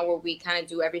it now where we kind of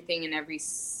do everything in every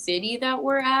city that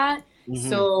we're at. Mm-hmm.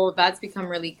 So that's become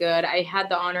really good. I had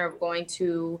the honor of going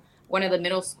to one of the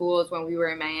middle schools when we were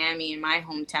in Miami, in my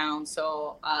hometown.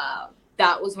 So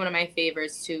that was one of my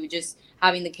favorites too. Just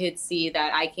having the kids see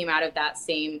that I came out of that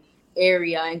same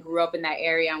area and grew up in that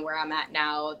area, and where I'm at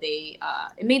now, it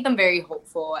made them very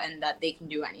hopeful and that they can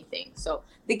do anything. So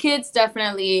the kids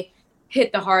definitely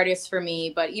hit the hardest for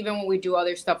me. But even when we do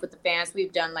other stuff with the fans,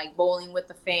 we've done like bowling with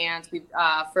the fans. We've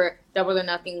for Double or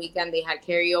Nothing weekend, they had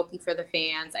karaoke for the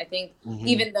fans. I think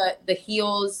even the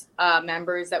Heels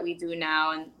members that we do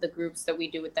now, and the groups that we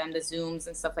do with them, the Zooms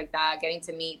and stuff like that, getting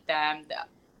to meet them,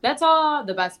 that's all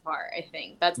the best part. I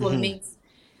think that's what makes.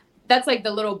 That's like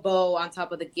the little bow on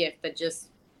top of the gift that just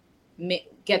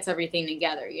gets everything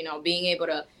together, being able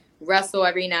to wrestle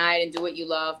every night and do what you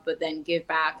love, but then give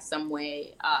back some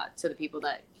way to the people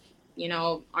that,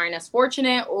 aren't as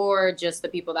fortunate, or just the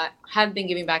people that have been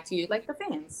giving back to you, like the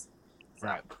fans. So,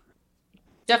 right.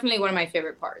 Definitely one of my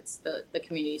favorite parts, the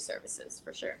community services,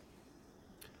 for sure.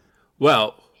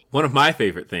 Well, one of my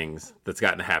favorite things that's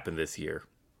gotten to happen this year,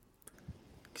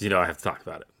 because, I have to talk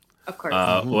about it. Of course.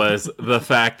 Was the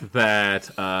fact that,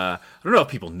 I don't know if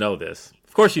people know this.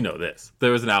 Of course you know this.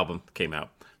 There was an album that came out.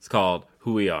 It's called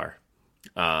Who We Are.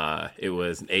 It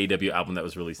was an AEW album that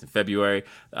was released in February,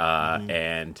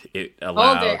 and it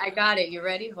allowed... Hold it. I got it. You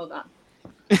ready? Hold on.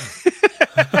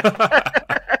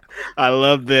 I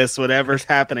love this. Whatever's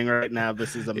happening right now,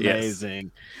 this is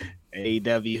amazing. Yes.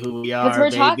 AEW, Who We Are, because we're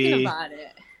baby. Talking about it.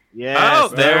 Yes, oh,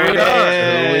 there we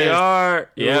are. Who we are.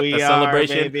 Yep, a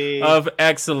celebration of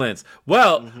excellence.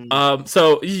 Well,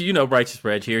 so Righteous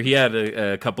Reg here. He had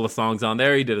a couple of songs on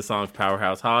there. He did a song for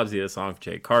Powerhouse Hobbs. He did a song for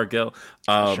Jade Cargill.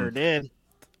 Sure did.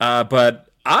 But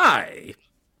I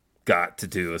got to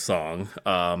do a song.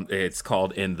 It's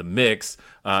called In the Mix,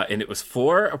 and it was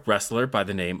for a wrestler by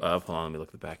the name of, hold on, let me look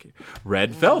at the back here,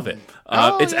 Red Velvet.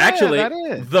 It's actually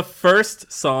the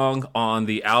first song on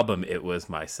the album. It was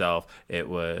myself, it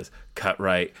was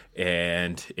Cutright,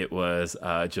 and it was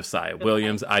Josiah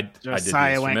Williams. I did the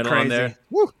instrumental on there.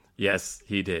 Woo. Yes,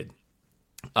 he did.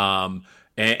 And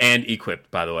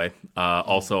Equipped, by the way,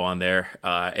 also on there.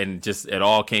 And just it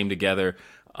all came together.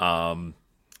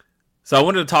 So I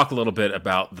wanted to talk a little bit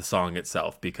about the song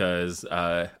itself, because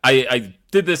I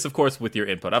did this, of course, with your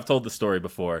input. I've told the story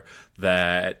before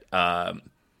that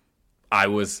I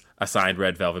was assigned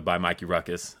Red Velvet by Mikey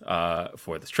Ruckus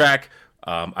for this track.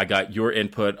 I got your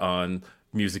input on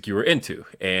music you were into,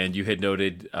 and you had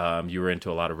noted you were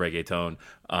into a lot of reggaeton.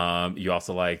 You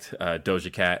also liked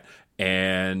Doja Cat,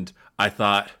 and I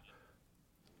thought,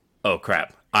 oh,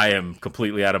 crap. I am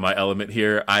completely out of my element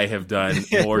here. I have done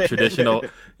more traditional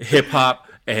hip hop,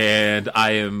 and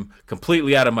I am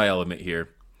completely out of my element here.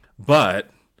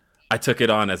 But I took it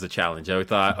on as a challenge. I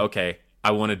thought, okay,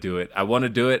 I want to do it. I want to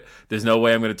do it. There's no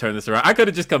way I'm going to turn this around. I could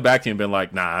have just come back to you and been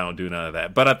like, nah, I don't do none of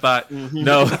that. But I thought,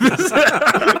 no.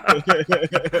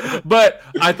 But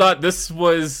I thought this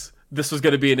was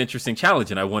going to be an interesting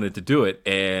challenge, and I wanted to do it,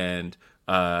 and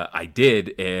I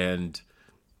did, and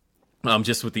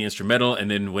just with the instrumental, and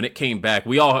then when it came back,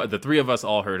 the three of us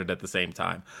all heard it at the same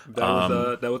time.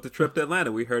 That was the trip to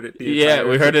Atlanta. We heard it. We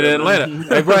heard it in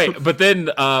Atlanta, right? But then,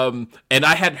 and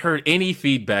I hadn't heard any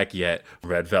feedback yet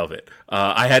from Red Velvet.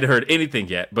 I hadn't heard anything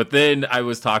yet. But then I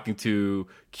was talking to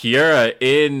Kiera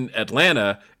in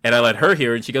Atlanta, and I let her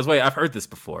hear it, and she goes, "Wait, I've heard this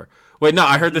before." Wait, no,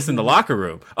 I heard this in the locker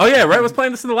room. Oh yeah, Red was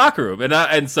playing this in the locker room,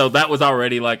 and so that was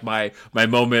already like my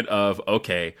moment of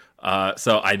okay.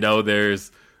 So I know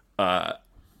there's. I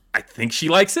think she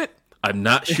likes it. I'm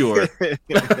not sure.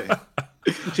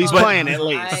 She's playing at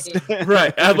least.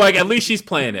 Right. I'm like, at least she's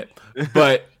playing it.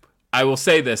 But I will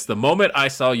say this. The moment I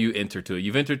saw you enter to it,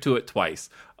 you've entered to it twice.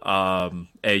 And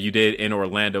you did in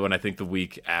Orlando, and I think the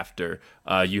week after,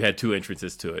 you had 2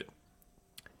 entrances to it.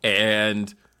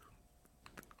 And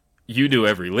you knew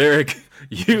every lyric.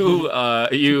 You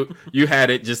had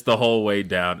it just the whole way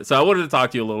down. So I wanted to talk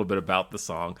to you a little bit about the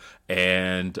song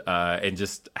and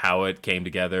just how it came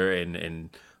together and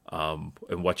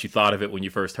what you thought of it when you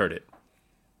first heard it.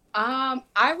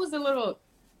 I was a little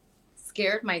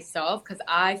scared myself because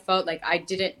I felt like I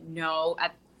didn't know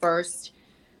at first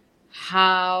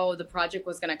how the project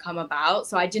was going to come about.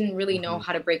 So I didn't really know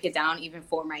how to break it down even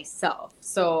for myself.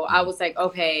 So I was like,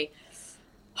 okay.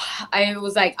 I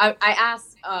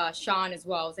asked Sean as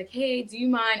well. I was like, hey, do you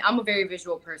mind? I'm a very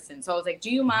visual person. So I was like, do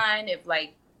you mind if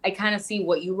like I kind of see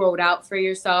what you wrote out for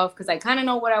yourself? Because I kind of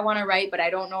know what I want to write, but I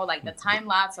don't know like the time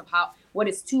lapse of what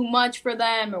is too much for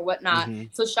them or whatnot.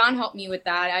 So Sean helped me with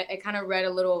that. I kind of read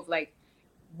a little of like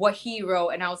what he wrote,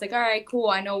 and I was like, all right, cool.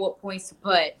 I know what points to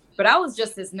put. But I was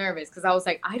just as nervous because I was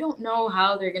like, I don't know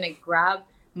how they're going to grab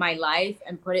my life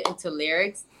and put it into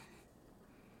lyrics.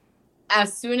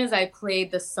 As soon as I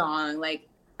played the song, like,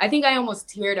 I think I almost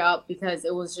teared up because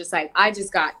it was just like, I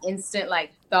just got instant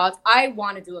like thoughts. I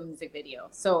want to do a music video.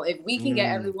 So if we can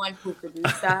get everyone who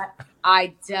produced that,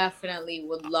 I definitely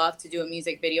would love to do a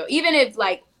music video. Even if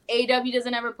like AW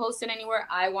doesn't ever post it anywhere,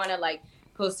 I want to like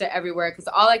post it everywhere. Because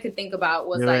all I could think about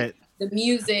was like the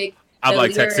music. I'm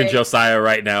like lyrics. Texting Josiah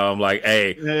right now. I'm like,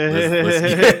 hey,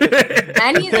 let's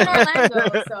and he's in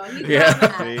Orlando, so he's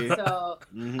that. So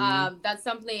that's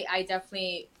something I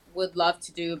definitely would love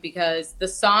to do because the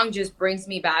song just brings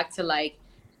me back to like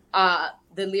the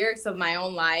lyrics of my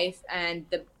own life and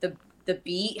the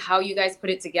beat, how you guys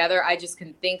put it together. I just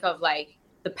can think of like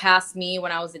the past me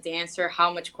when I was a dancer,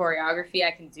 how much choreography I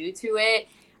can do to it,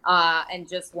 and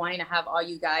just wanting to have all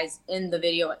you guys in the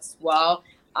video as well.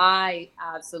 I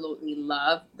absolutely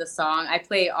love the song. I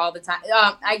play it all the time.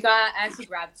 I actually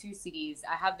grabbed 2 CDs.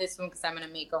 I have this one because I'm going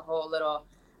to make a whole little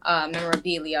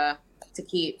memorabilia to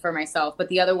keep for myself. But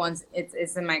the other ones,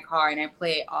 it's in my car, and I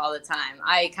play it all the time.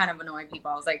 I kind of annoy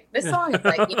people. I was like, this song is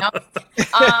like, you know.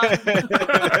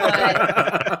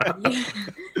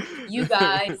 But you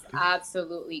guys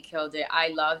absolutely killed it. I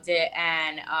loved it.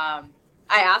 And I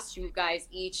asked you guys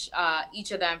each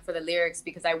of them for the lyrics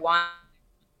because I want.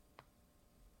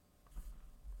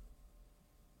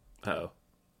 Uh-oh.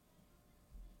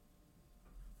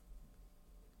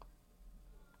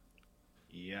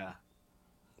 Yeah.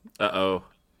 Uh-oh.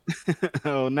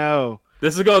 Oh, no.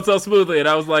 This is going so smoothly, and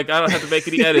I was like, I don't have to make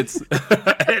any edits.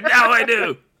 And now I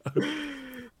do.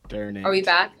 Darn it. Are we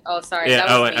back? Oh, sorry. Yeah,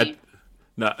 that was me.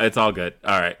 No, it's all good.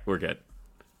 All right, we're good.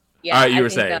 Yeah, all right, you were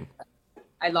saying.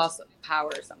 I lost power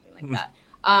or something like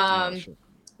that. Sure.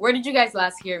 Where did you guys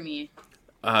last hear me?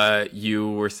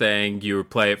 You were saying you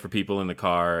would play it for people in the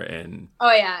car, and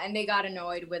oh yeah, and they got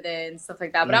annoyed with it and stuff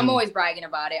like that. But I'm always bragging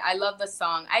about it. I love the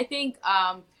song. I think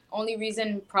only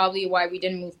reason probably why we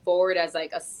didn't move forward as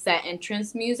like a set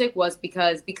entrance music was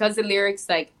because the lyrics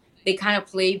like they kind of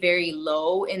play very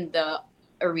low in the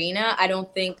arena. I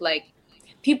don't think like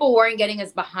people weren't getting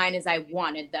as behind as I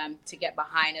wanted them to get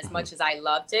behind as much as I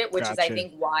loved it, which is I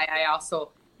think why I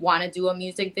also want to do a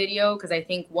music video, because I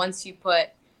think once you put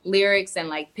lyrics and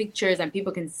like pictures and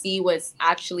people can see what's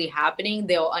actually happening,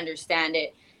 they'll understand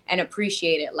it and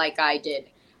appreciate it like I did.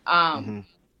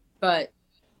 But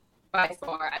by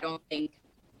far, I don't think,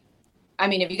 I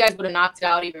mean, if you guys would have knocked it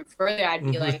out even further, I'd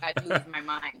be like, I'd lose my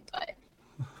mind. But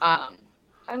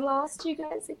I lost you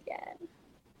guys again.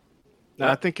 No,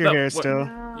 I think you're here still.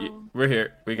 No. we're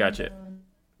here. We got you.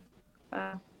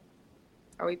 Are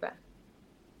we back?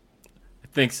 I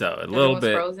think so. A little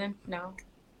bit. Frozen? No.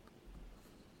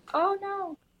 Oh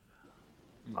no.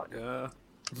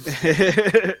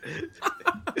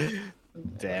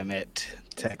 Damn it.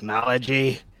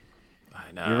 Technology.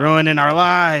 I know. You're ruining our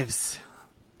lives.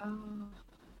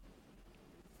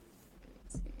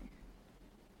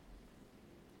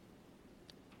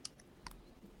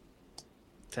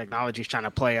 Technology's trying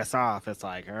to play us off. It's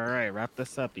like, all right, wrap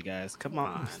this up, you guys. Come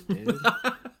on, dude.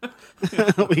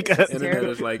 We got Internet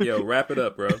is like, yo, wrap it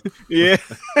up, bro. Yeah.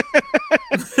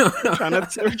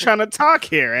 we're trying to talk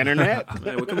here, internet.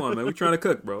 Man, well, come on, man. We're trying to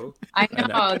cook, bro. I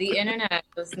know the internet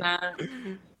was not.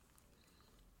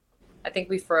 I think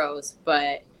we froze,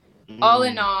 but all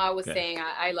in all, I was saying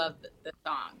I love the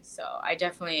song. So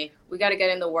we got to get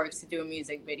in the works to do a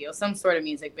music video, some sort of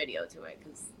music video to it,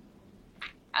 because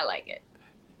I like it.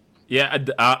 Yeah,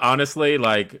 honestly,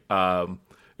 like,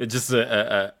 it's just,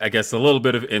 I guess, a little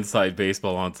bit of inside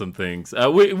baseball on some things.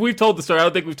 We've told the story. I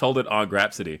don't think we've told it on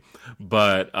Grapsody,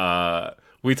 but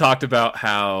we talked about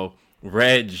how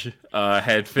Reg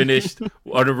had finished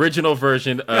an original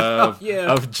version of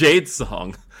Jade's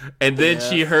song, and then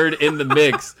she heard in the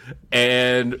mix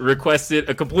and requested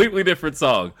a completely different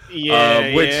song,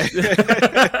 which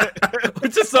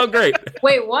is so great.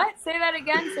 Wait, what? Say that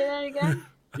again.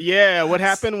 Yeah, what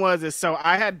happened was so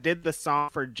I had did the song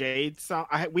for Jade's song.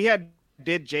 We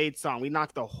did Jade's song. We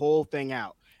knocked the whole thing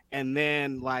out, and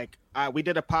then we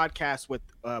did a podcast with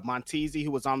Montezi,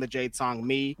 who was on the Jade song,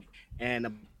 me, and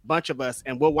a bunch of us.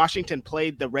 And Will Washington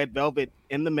played the Red Velvet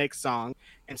in the mix song,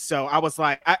 and so I was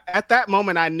like, at that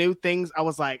moment, I knew things. I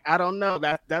was like, I don't know.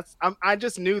 I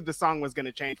just knew the song was going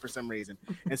to change for some reason.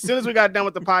 As soon as we got done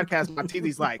with the podcast,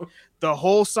 Montezi's like, the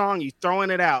whole song, you throwing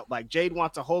it out. Like, Jade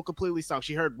wants a whole completely song.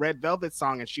 She heard Red Velvet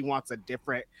song and she wants a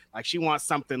different, she wants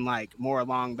something more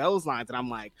along those lines. And I'm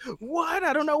like, what?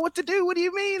 I don't know what to do. What do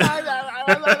you mean?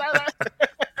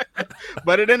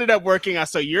 But it ended up working out.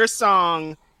 So your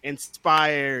song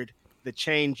inspired the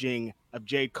changing of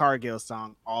Jade Cargill's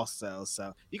song also.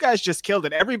 So you guys just killed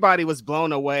it. Everybody was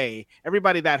blown away.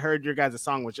 Everybody that heard your guys'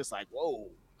 song was just like, whoa,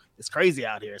 it's crazy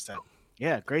out here. So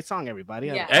yeah, great song, everybody.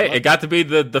 Yeah. Hey, it got to be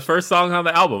the first song on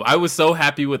the album. I was so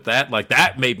happy with that. Like,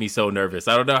 that made me so nervous.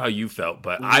 I don't know how you felt,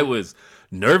 but I was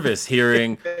nervous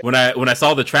hearing when I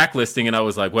saw the track listing, and I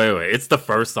was like, wait, it's the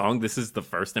first song. This is the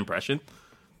first impression.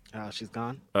 Oh, she's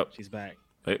gone. Oh, she's back.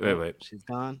 Wait. She's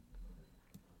gone.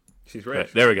 She's ready.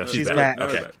 There we go. She's back.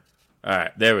 Okay. All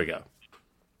right. There we go.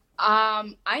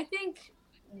 I think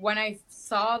when I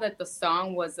saw that the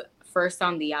song was first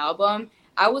on the album,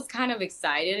 I was kind of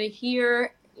excited to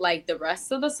hear the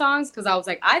rest of the songs, because I was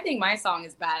like, I think my song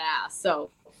is badass. So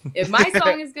if my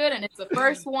song is good and it's the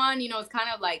first one, it's kind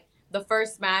of like the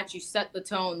first match, you set the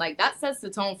tone. That sets the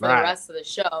tone for the rest of the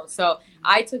show. So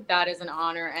I took that as an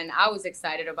honor, and I was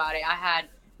excited about it. I had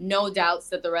no doubts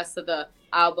that the rest of the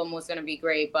album was going to be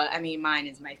great, but mine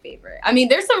is my favorite.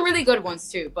 There's some really good ones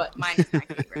too, but mine is my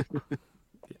favorite.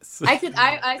 Yes.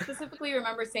 I specifically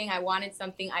remember saying I wanted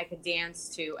something I could dance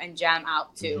to and jam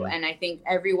out to, and I think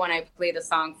everyone I play the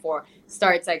song for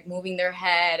starts moving their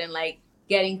head and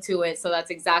getting to it. So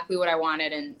that's exactly what I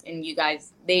wanted, and you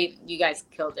guys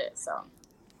killed it. So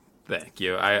thank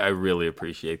you. I really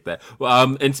appreciate that.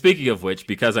 Well, and speaking of which,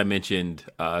 because I mentioned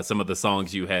some of the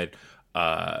songs you had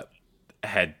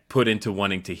put into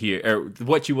wanting to hear, or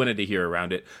what you wanted to hear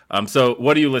around it. So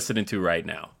what are you listening to right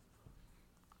now?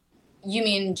 You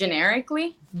mean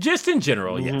generically? Just in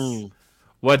general, yes.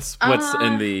 What's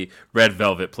in the Red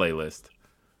Velvet playlist?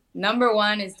 Number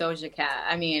one is Doja Cat.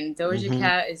 Doja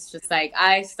Cat is just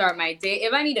I start my day.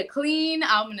 If I need to clean,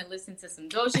 I'm going to listen to some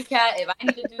Doja Cat. If I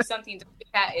need to do something,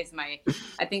 Doja Cat is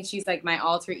I think she's my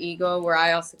alter ego, where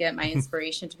I also get my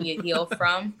inspiration to be a heel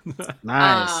from.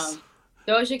 Nice.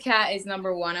 Doja Cat is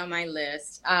number one on my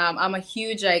list. I'm a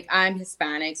huge, I'm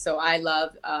Hispanic, so I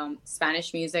love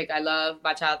Spanish music. I love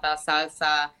bachata,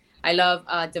 salsa. I love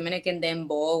Dominican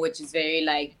dembow, which is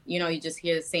very you just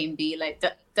hear the same beat,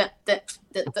 people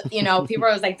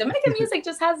are Dominican music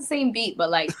just has the same beat,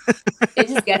 but it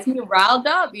just gets me riled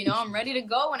up. I'm ready to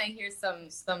go when I hear some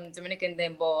Dominican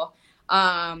dembow.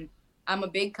 I'm a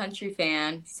big country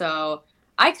fan, so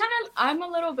I'm a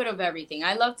little bit of everything.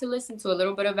 I love to listen to a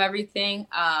little bit of everything.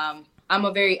 I'm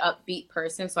a very upbeat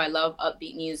person, so I love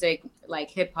upbeat music,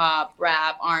 hip hop,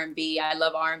 rap, R&B. I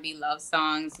love R&B love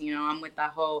songs. I'm with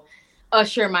that whole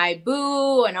Usher My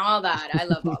Boo and all that. I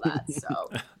love all that.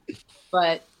 So,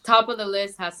 but top of the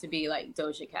list has to be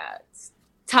Doja Cat's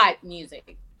type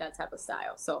music, that type of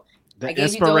style. So the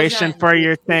inspiration for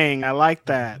your thing. I like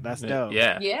that. That's dope.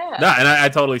 Yeah. No, and I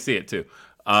totally see it too.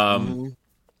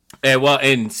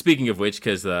 And speaking of which,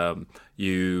 because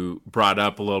you brought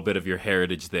up a little bit of your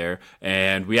heritage there,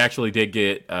 and we actually did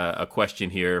get a question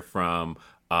here from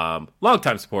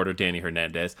longtime supporter, Danny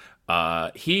Hernandez.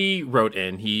 He wrote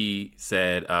in, he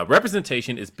said,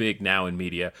 representation is big now in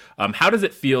media. How does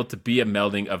it feel to be a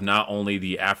melding of not only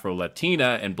the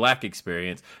Afro-Latina and Black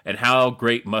experience, and how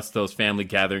great must those family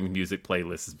gathering music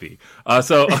playlists be?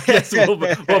 So I guess we'll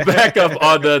back up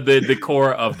on the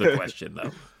core of the question,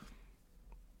 though.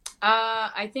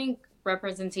 I think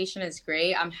representation is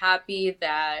great. I'm happy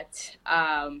that,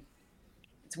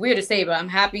 it's weird to say, but I'm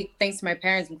happy, thanks to my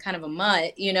parents, I'm kind of a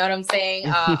mutt. You know what I'm saying?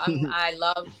 I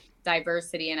love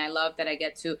diversity, and I love that I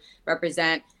get to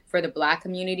represent for the Black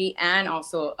community and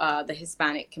also the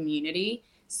Hispanic community.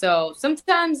 So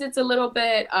sometimes it's a little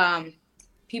bit,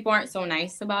 people aren't so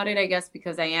nice about it, I guess,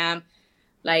 because I am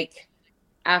like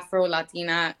Afro,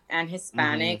 Latina, and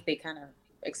Hispanic. They kind of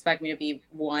expect me to be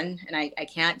one, and I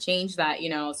can't change that, you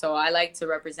know. So I like to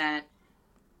represent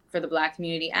for the Black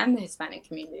community and the Hispanic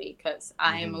community, because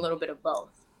I am a little bit of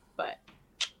both. But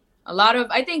a lot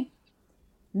of, I think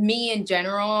me in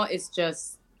general is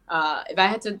just, if I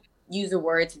had to use a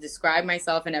word to describe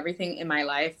myself and everything in my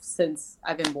life since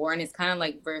I've been born, it's kind of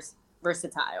like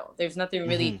versatile. There's nothing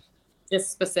really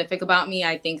just specific about me.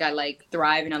 I think I like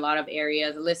thrive in a lot of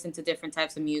areas, listen to different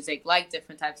types of music, like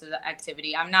different types of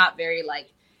activity. I'm not very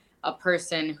like a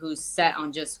person who's set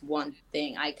on just one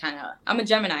thing. I'm a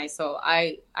Gemini, so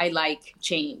I like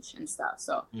change and stuff.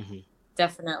 So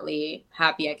definitely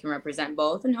happy I can represent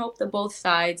both, and hope that both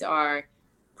sides are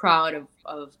proud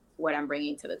of what I'm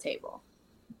bringing to the table.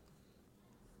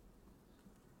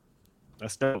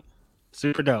 That's dope.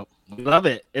 Super dope. Love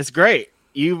it. It's great.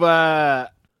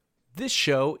 This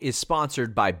show is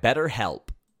sponsored by BetterHelp.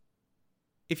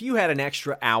 If you had an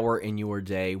extra hour in your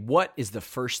day, what is the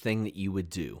first thing that you would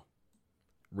do?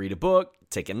 Read a book,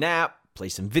 take a nap, play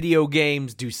some video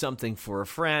games, do something for a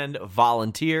friend,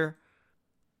 volunteer.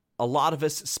 A lot of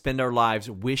us spend our lives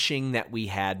wishing that we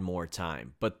had more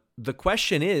time. But the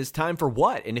question is, time for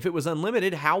what? And if it was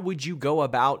unlimited, how would you go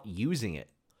about using it?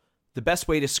 The best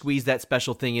way to squeeze that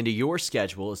special thing into your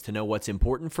schedule is to know what's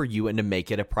important for you and to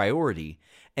make it a priority.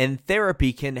 And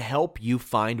therapy can help you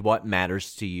find what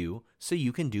matters to you so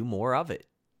you can do more of it.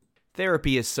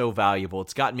 Therapy is so valuable.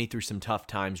 It's gotten me through some tough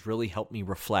times, really helped me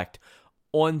reflect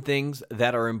on things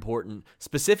that are important,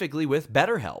 specifically with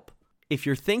BetterHelp. If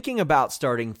you're thinking about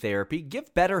starting therapy,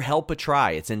 give BetterHelp a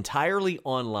try. It's entirely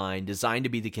online, designed to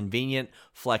be the convenient,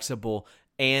 flexible,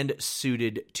 and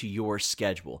suited to your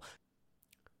schedule.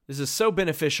 This is so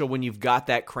beneficial when you've got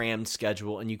that crammed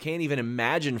schedule and you can't even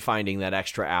imagine finding that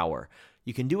extra hour.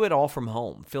 You can do it all from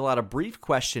home. Fill out a brief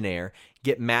questionnaire,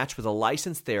 get matched with a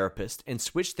licensed therapist, and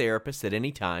switch therapists at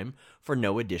any time for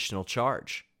no additional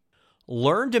charge.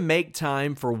 Learn to make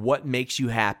time for what makes you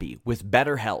happy with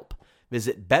BetterHelp.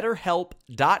 Visit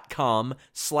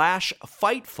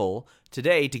betterhelp.com/Fightful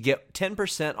today to get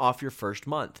 10% off your first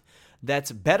month.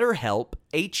 That's BetterHelp,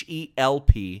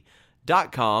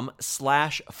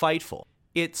 HELP.com/Fightful.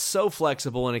 It's so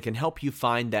flexible and it can help you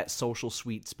find that social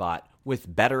sweet spot with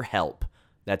BetterHelp.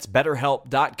 That's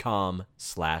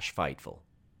betterhelp.com/Fightful.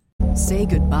 Say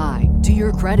goodbye to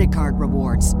your credit card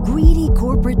rewards. Greedy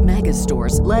corporate mega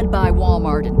stores, led by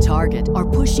Walmart and Target, are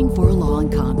pushing for a law in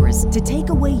Congress to take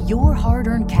away your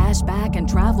hard-earned cash back and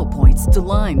travel points to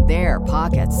line their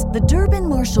pockets. The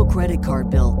Durbin-Marshall credit card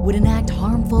bill would enact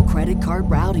harmful credit card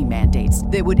routing mandates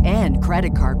that would end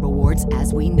credit card rewards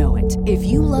as we know it. If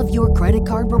you love your credit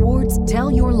card rewards,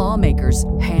 tell your lawmakers,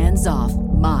 hands off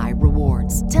my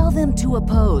rewards. Tell them to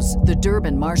oppose the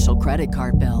Durbin-Marshall credit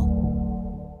card bill.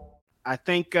 I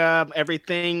think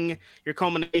everything, your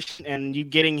culmination and you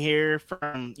getting here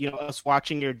from, us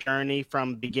watching your journey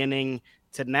from beginning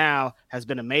to now has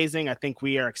been amazing. I think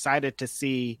we are excited to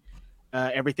see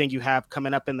everything you have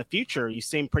coming up in the future. You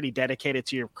seem pretty dedicated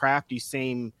to your craft. You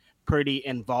seem pretty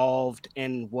involved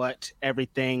in what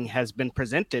everything has been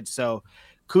presented. So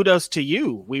kudos to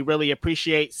you. We really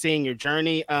appreciate seeing your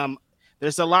journey.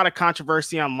 There's a lot of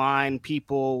controversy online.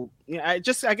 People, I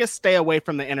guess stay away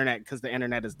from the internet because the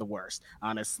internet is the worst,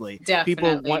 honestly. Definitely.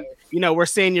 People want, we're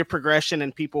seeing your progression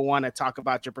and people want to talk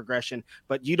about your progression,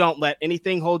 but you don't let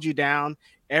anything hold you down.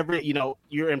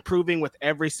 You're improving with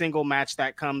every single match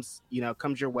that comes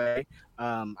your way.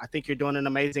 I think you're doing an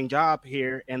amazing job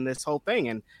here in this whole thing.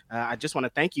 And I just want to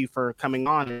thank you for coming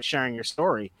on and sharing your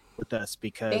story with us,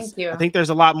 because I think there's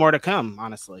a lot more to come,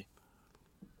 honestly.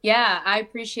 Yeah, I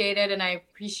appreciate it. And I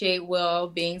appreciate Will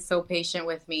being so patient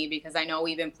with me, because I know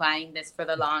we've been planning this for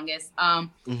the longest.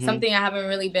 Something I haven't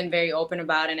really been very open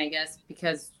about. And I guess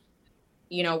because,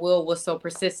 Will was so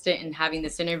persistent in having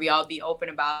this interview, I'll be open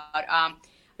about.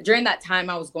 During that time,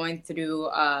 I was going through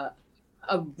a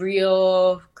a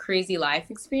real crazy life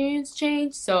experience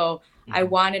change. So I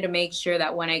wanted to make sure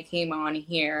that when I came on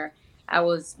here, I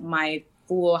was my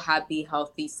full, happy,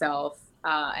 healthy self,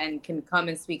 and can come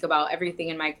and speak about everything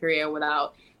in my career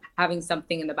without having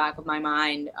something in the back of my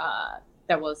mind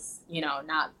that was,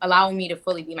 not allowing me to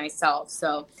fully be myself.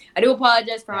 So I do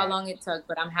apologize for how long it took,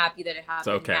 but I'm happy that it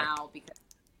happened now because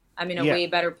I'm in a way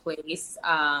better place.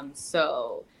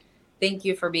 So thank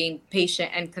you for being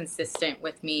patient and consistent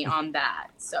with me on that.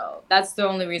 So that's the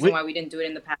only reason why we didn't do it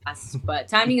in the past. But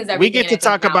timing is everything. We get to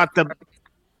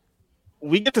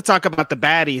talk about the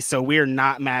baddies, so we're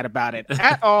not mad about it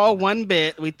at all, one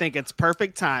bit. We think it's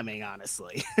perfect timing,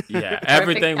 honestly. Yeah,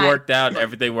 everything worked out.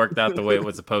 Everything worked out the way it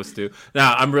was supposed to.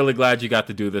 Now, I'm really glad you got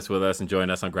to do this with us and join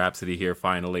us on Grapsody here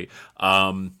finally.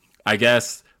 I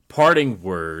guess parting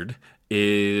word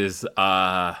is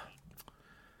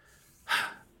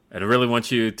and I really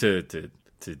want you to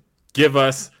give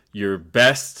us your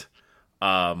best,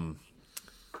 I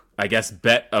guess,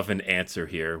 bet of an answer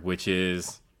here, which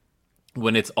is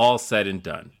when it's all said and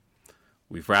done.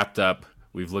 We've wrapped up.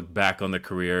 We've looked back on the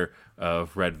career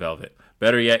of Red Velvet.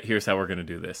 Better yet, here's how we're going to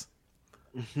do this.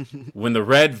 When the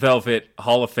Red Velvet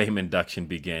Hall of Fame induction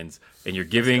begins and you're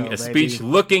giving a speech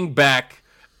looking back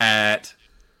at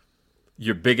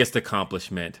your biggest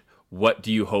accomplishment, what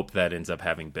do you hope that ends up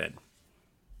having been?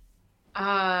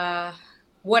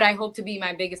 What I hope to be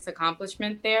my biggest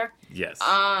accomplishment there? Yes.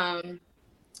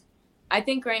 I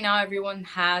think right now everyone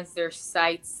has their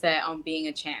sights set on being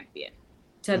a champion.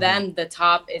 To them, the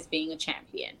top is being a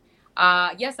champion.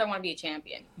 Yes, I want to be a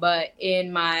champion, but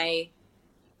in my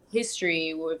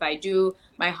history, if I do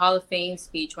my Hall of Fame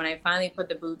speech, when I finally put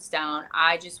the boots down,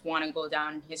 I just want to go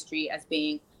down in history as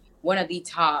being one of the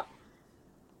top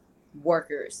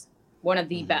workers, one of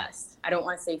the best. I don't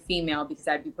want to say female because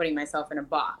I'd be putting myself in a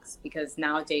box, because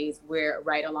nowadays we're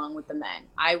right along with the men.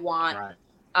 I want,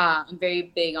 I'm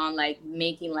very big on like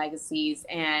making legacies,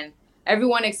 and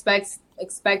everyone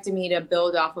expected me to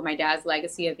build off of my dad's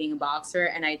legacy of being a boxer,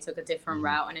 and I took a different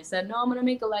route, and I said, no, I'm going to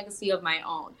make a legacy of my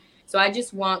own. So I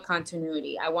just want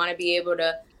continuity. I want to be able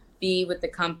to be with the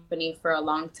company for a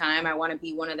long time. I want to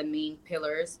be one of the main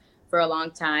pillars for a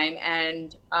long time.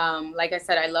 And like I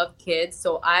said, I love kids.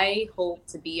 So I hope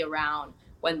to be around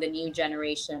when the new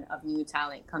generation of new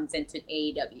talent comes into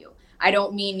AEW. I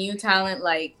don't mean new talent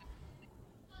like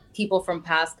people from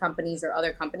past companies or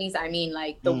other companies. I mean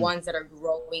like the ones that are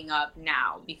growing up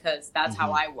now, because that's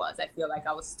how I was. I feel like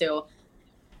I was still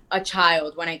a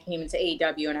child when I came into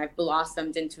AEW, and I've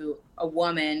blossomed into a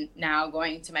woman now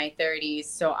going into my 30s.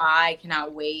 So I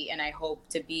cannot wait, and I hope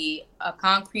to be a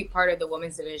concrete part of the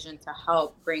women's division to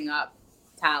help bring up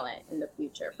talent in the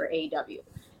future for AEW.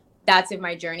 That's if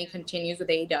my journey continues with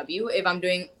AEW. If I'm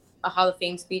doing a Hall of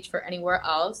Fame speech for anywhere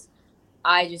else,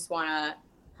 I just want to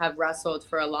have wrestled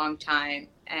for a long time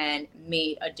and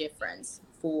made a difference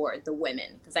for the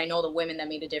women, because I know the women that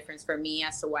made a difference for me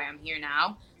as to why I'm here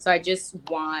now. So I just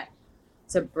want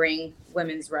to bring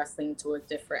women's wrestling to a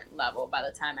different level by the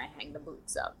time I hang the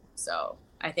boots up. So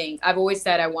I think I've always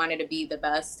said I wanted to be the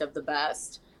best of the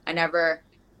best.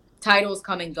 Titles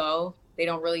come and go. They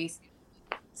don't really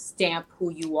stamp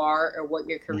who you are or what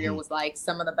your career was like.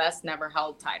 Some of the best never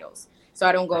held titles. So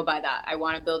I don't go by that. I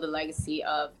want to build a legacy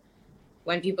of,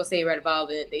 when people say Red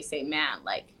Velvet, they say, man,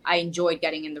 like, I enjoyed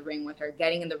getting in the ring with her.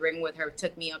 Getting in the ring with her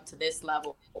took me up to this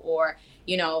level. Or,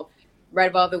 you know,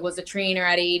 Red Velvet was a trainer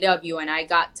at AEW and I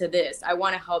got to this. I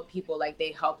want to help people like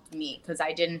they helped me, because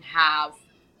I didn't have,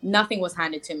 nothing was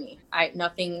handed to me.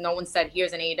 No one said,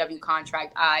 here's an AEW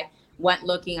contract. I went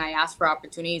looking, I asked for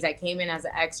opportunities. I came in as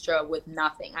an extra with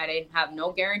nothing. I didn't have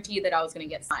no guarantee that I was going to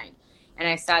get signed. And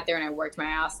I sat there and I worked my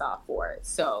ass off for it.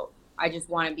 So I just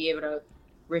want to be able to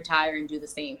retire and do the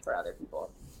same for other people.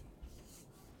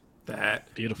 That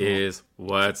is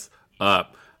what's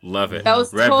up. Love it. That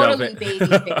was Red totally Velvet. baby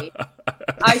face.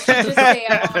 I should just say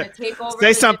I want to take over.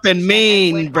 Say something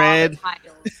mean, Brad.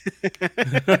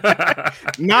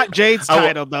 Not Jade's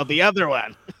title, though. The other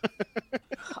one.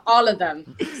 All of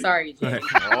them. Sorry, Jade.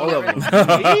 All of them.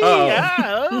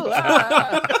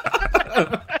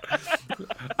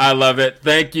 I love it.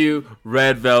 Thank you,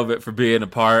 Red Velvet, for being a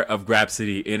part of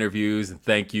Grapsody Interviews. And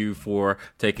thank you for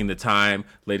taking the time,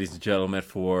 ladies and gentlemen,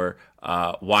 for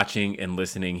watching and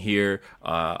listening here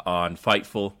on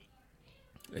Fightful.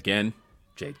 Again,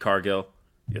 Jade Cargill,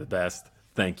 you're the best.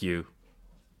 Thank you.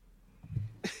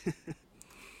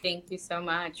 Thank you so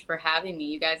much for having me.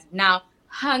 You guys now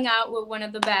hung out with one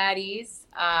of the baddies.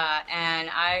 And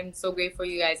I'm so grateful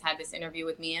you guys had this interview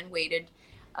with me and waited,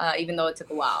 even though it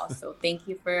took a while. So thank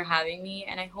you for having me.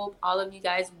 And I hope all of you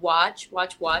guys watch.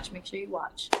 Make sure you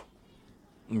watch.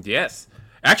 Yes.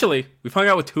 Actually, we've hung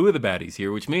out with 2 of the baddies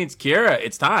here, which means, Kiera,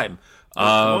 it's time. Come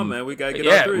on, man. We got to get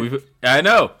yeah, on 3. I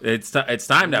know. It's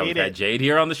time now. We've it. had Jade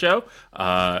here on the show.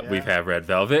 We've had Red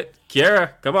Velvet.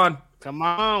 Kiera, come on. Come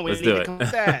on. We Let's need do to it. come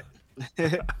with that.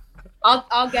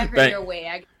 I'll get her your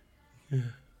way.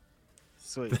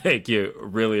 Sweet. Thank you.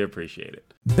 Really appreciate it.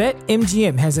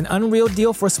 BetMGM has an unreal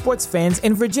deal for sports fans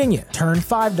in Virginia. Turn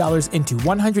 $5 into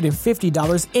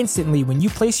 $150 instantly when you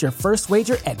place your first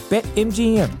wager at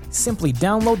BetMGM. Simply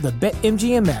download the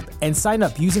BetMGM app and sign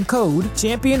up using code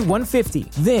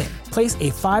Champion150. Then, place a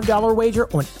 $5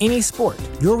 wager on any sport.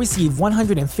 You'll receive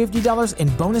 $150 in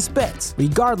bonus bets,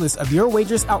 regardless of your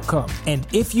wager's outcome. And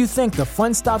if you think the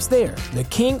fun stops there, the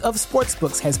King of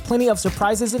Sportsbooks has plenty of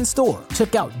surprises in store.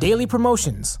 Check out daily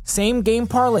promotions, same-game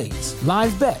parlays,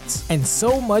 live bets, and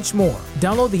so much more.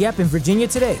 Download the app in Virginia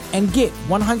today and get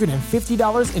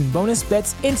 $150 in bonus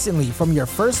bets instantly from your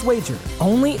first wager.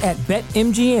 Only at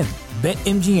BetMGM.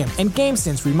 BetMGM and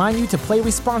GameSense remind you to play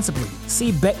responsibly.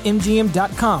 See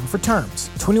BetMGM.com for terms.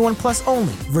 21 plus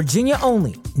only. Virginia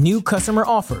only. New customer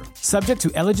offer. Subject to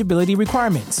eligibility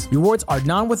requirements. Rewards are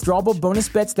non-withdrawable bonus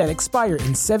bets that expire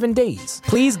in 7 days.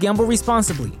 Please gamble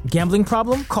responsibly. Gambling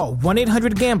problem? Call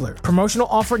 1-800-GAMBLER. Promotional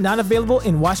offer not available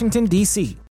in Washington,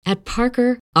 D.C. At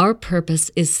Parker, our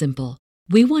purpose is simple.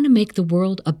 We want to make the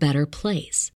world a better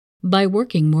place by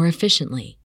working more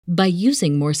efficiently, by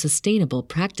using more sustainable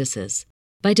practices,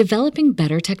 by developing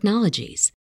better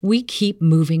technologies. We keep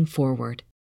moving forward.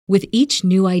 With each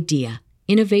new idea,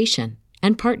 innovation,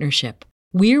 and partnership,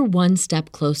 we're one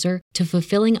step closer to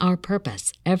fulfilling our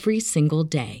purpose every single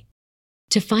day.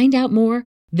 To find out more,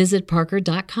 visit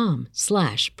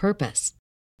parker.com/purpose.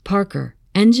 Parker,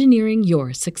 engineering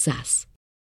your success.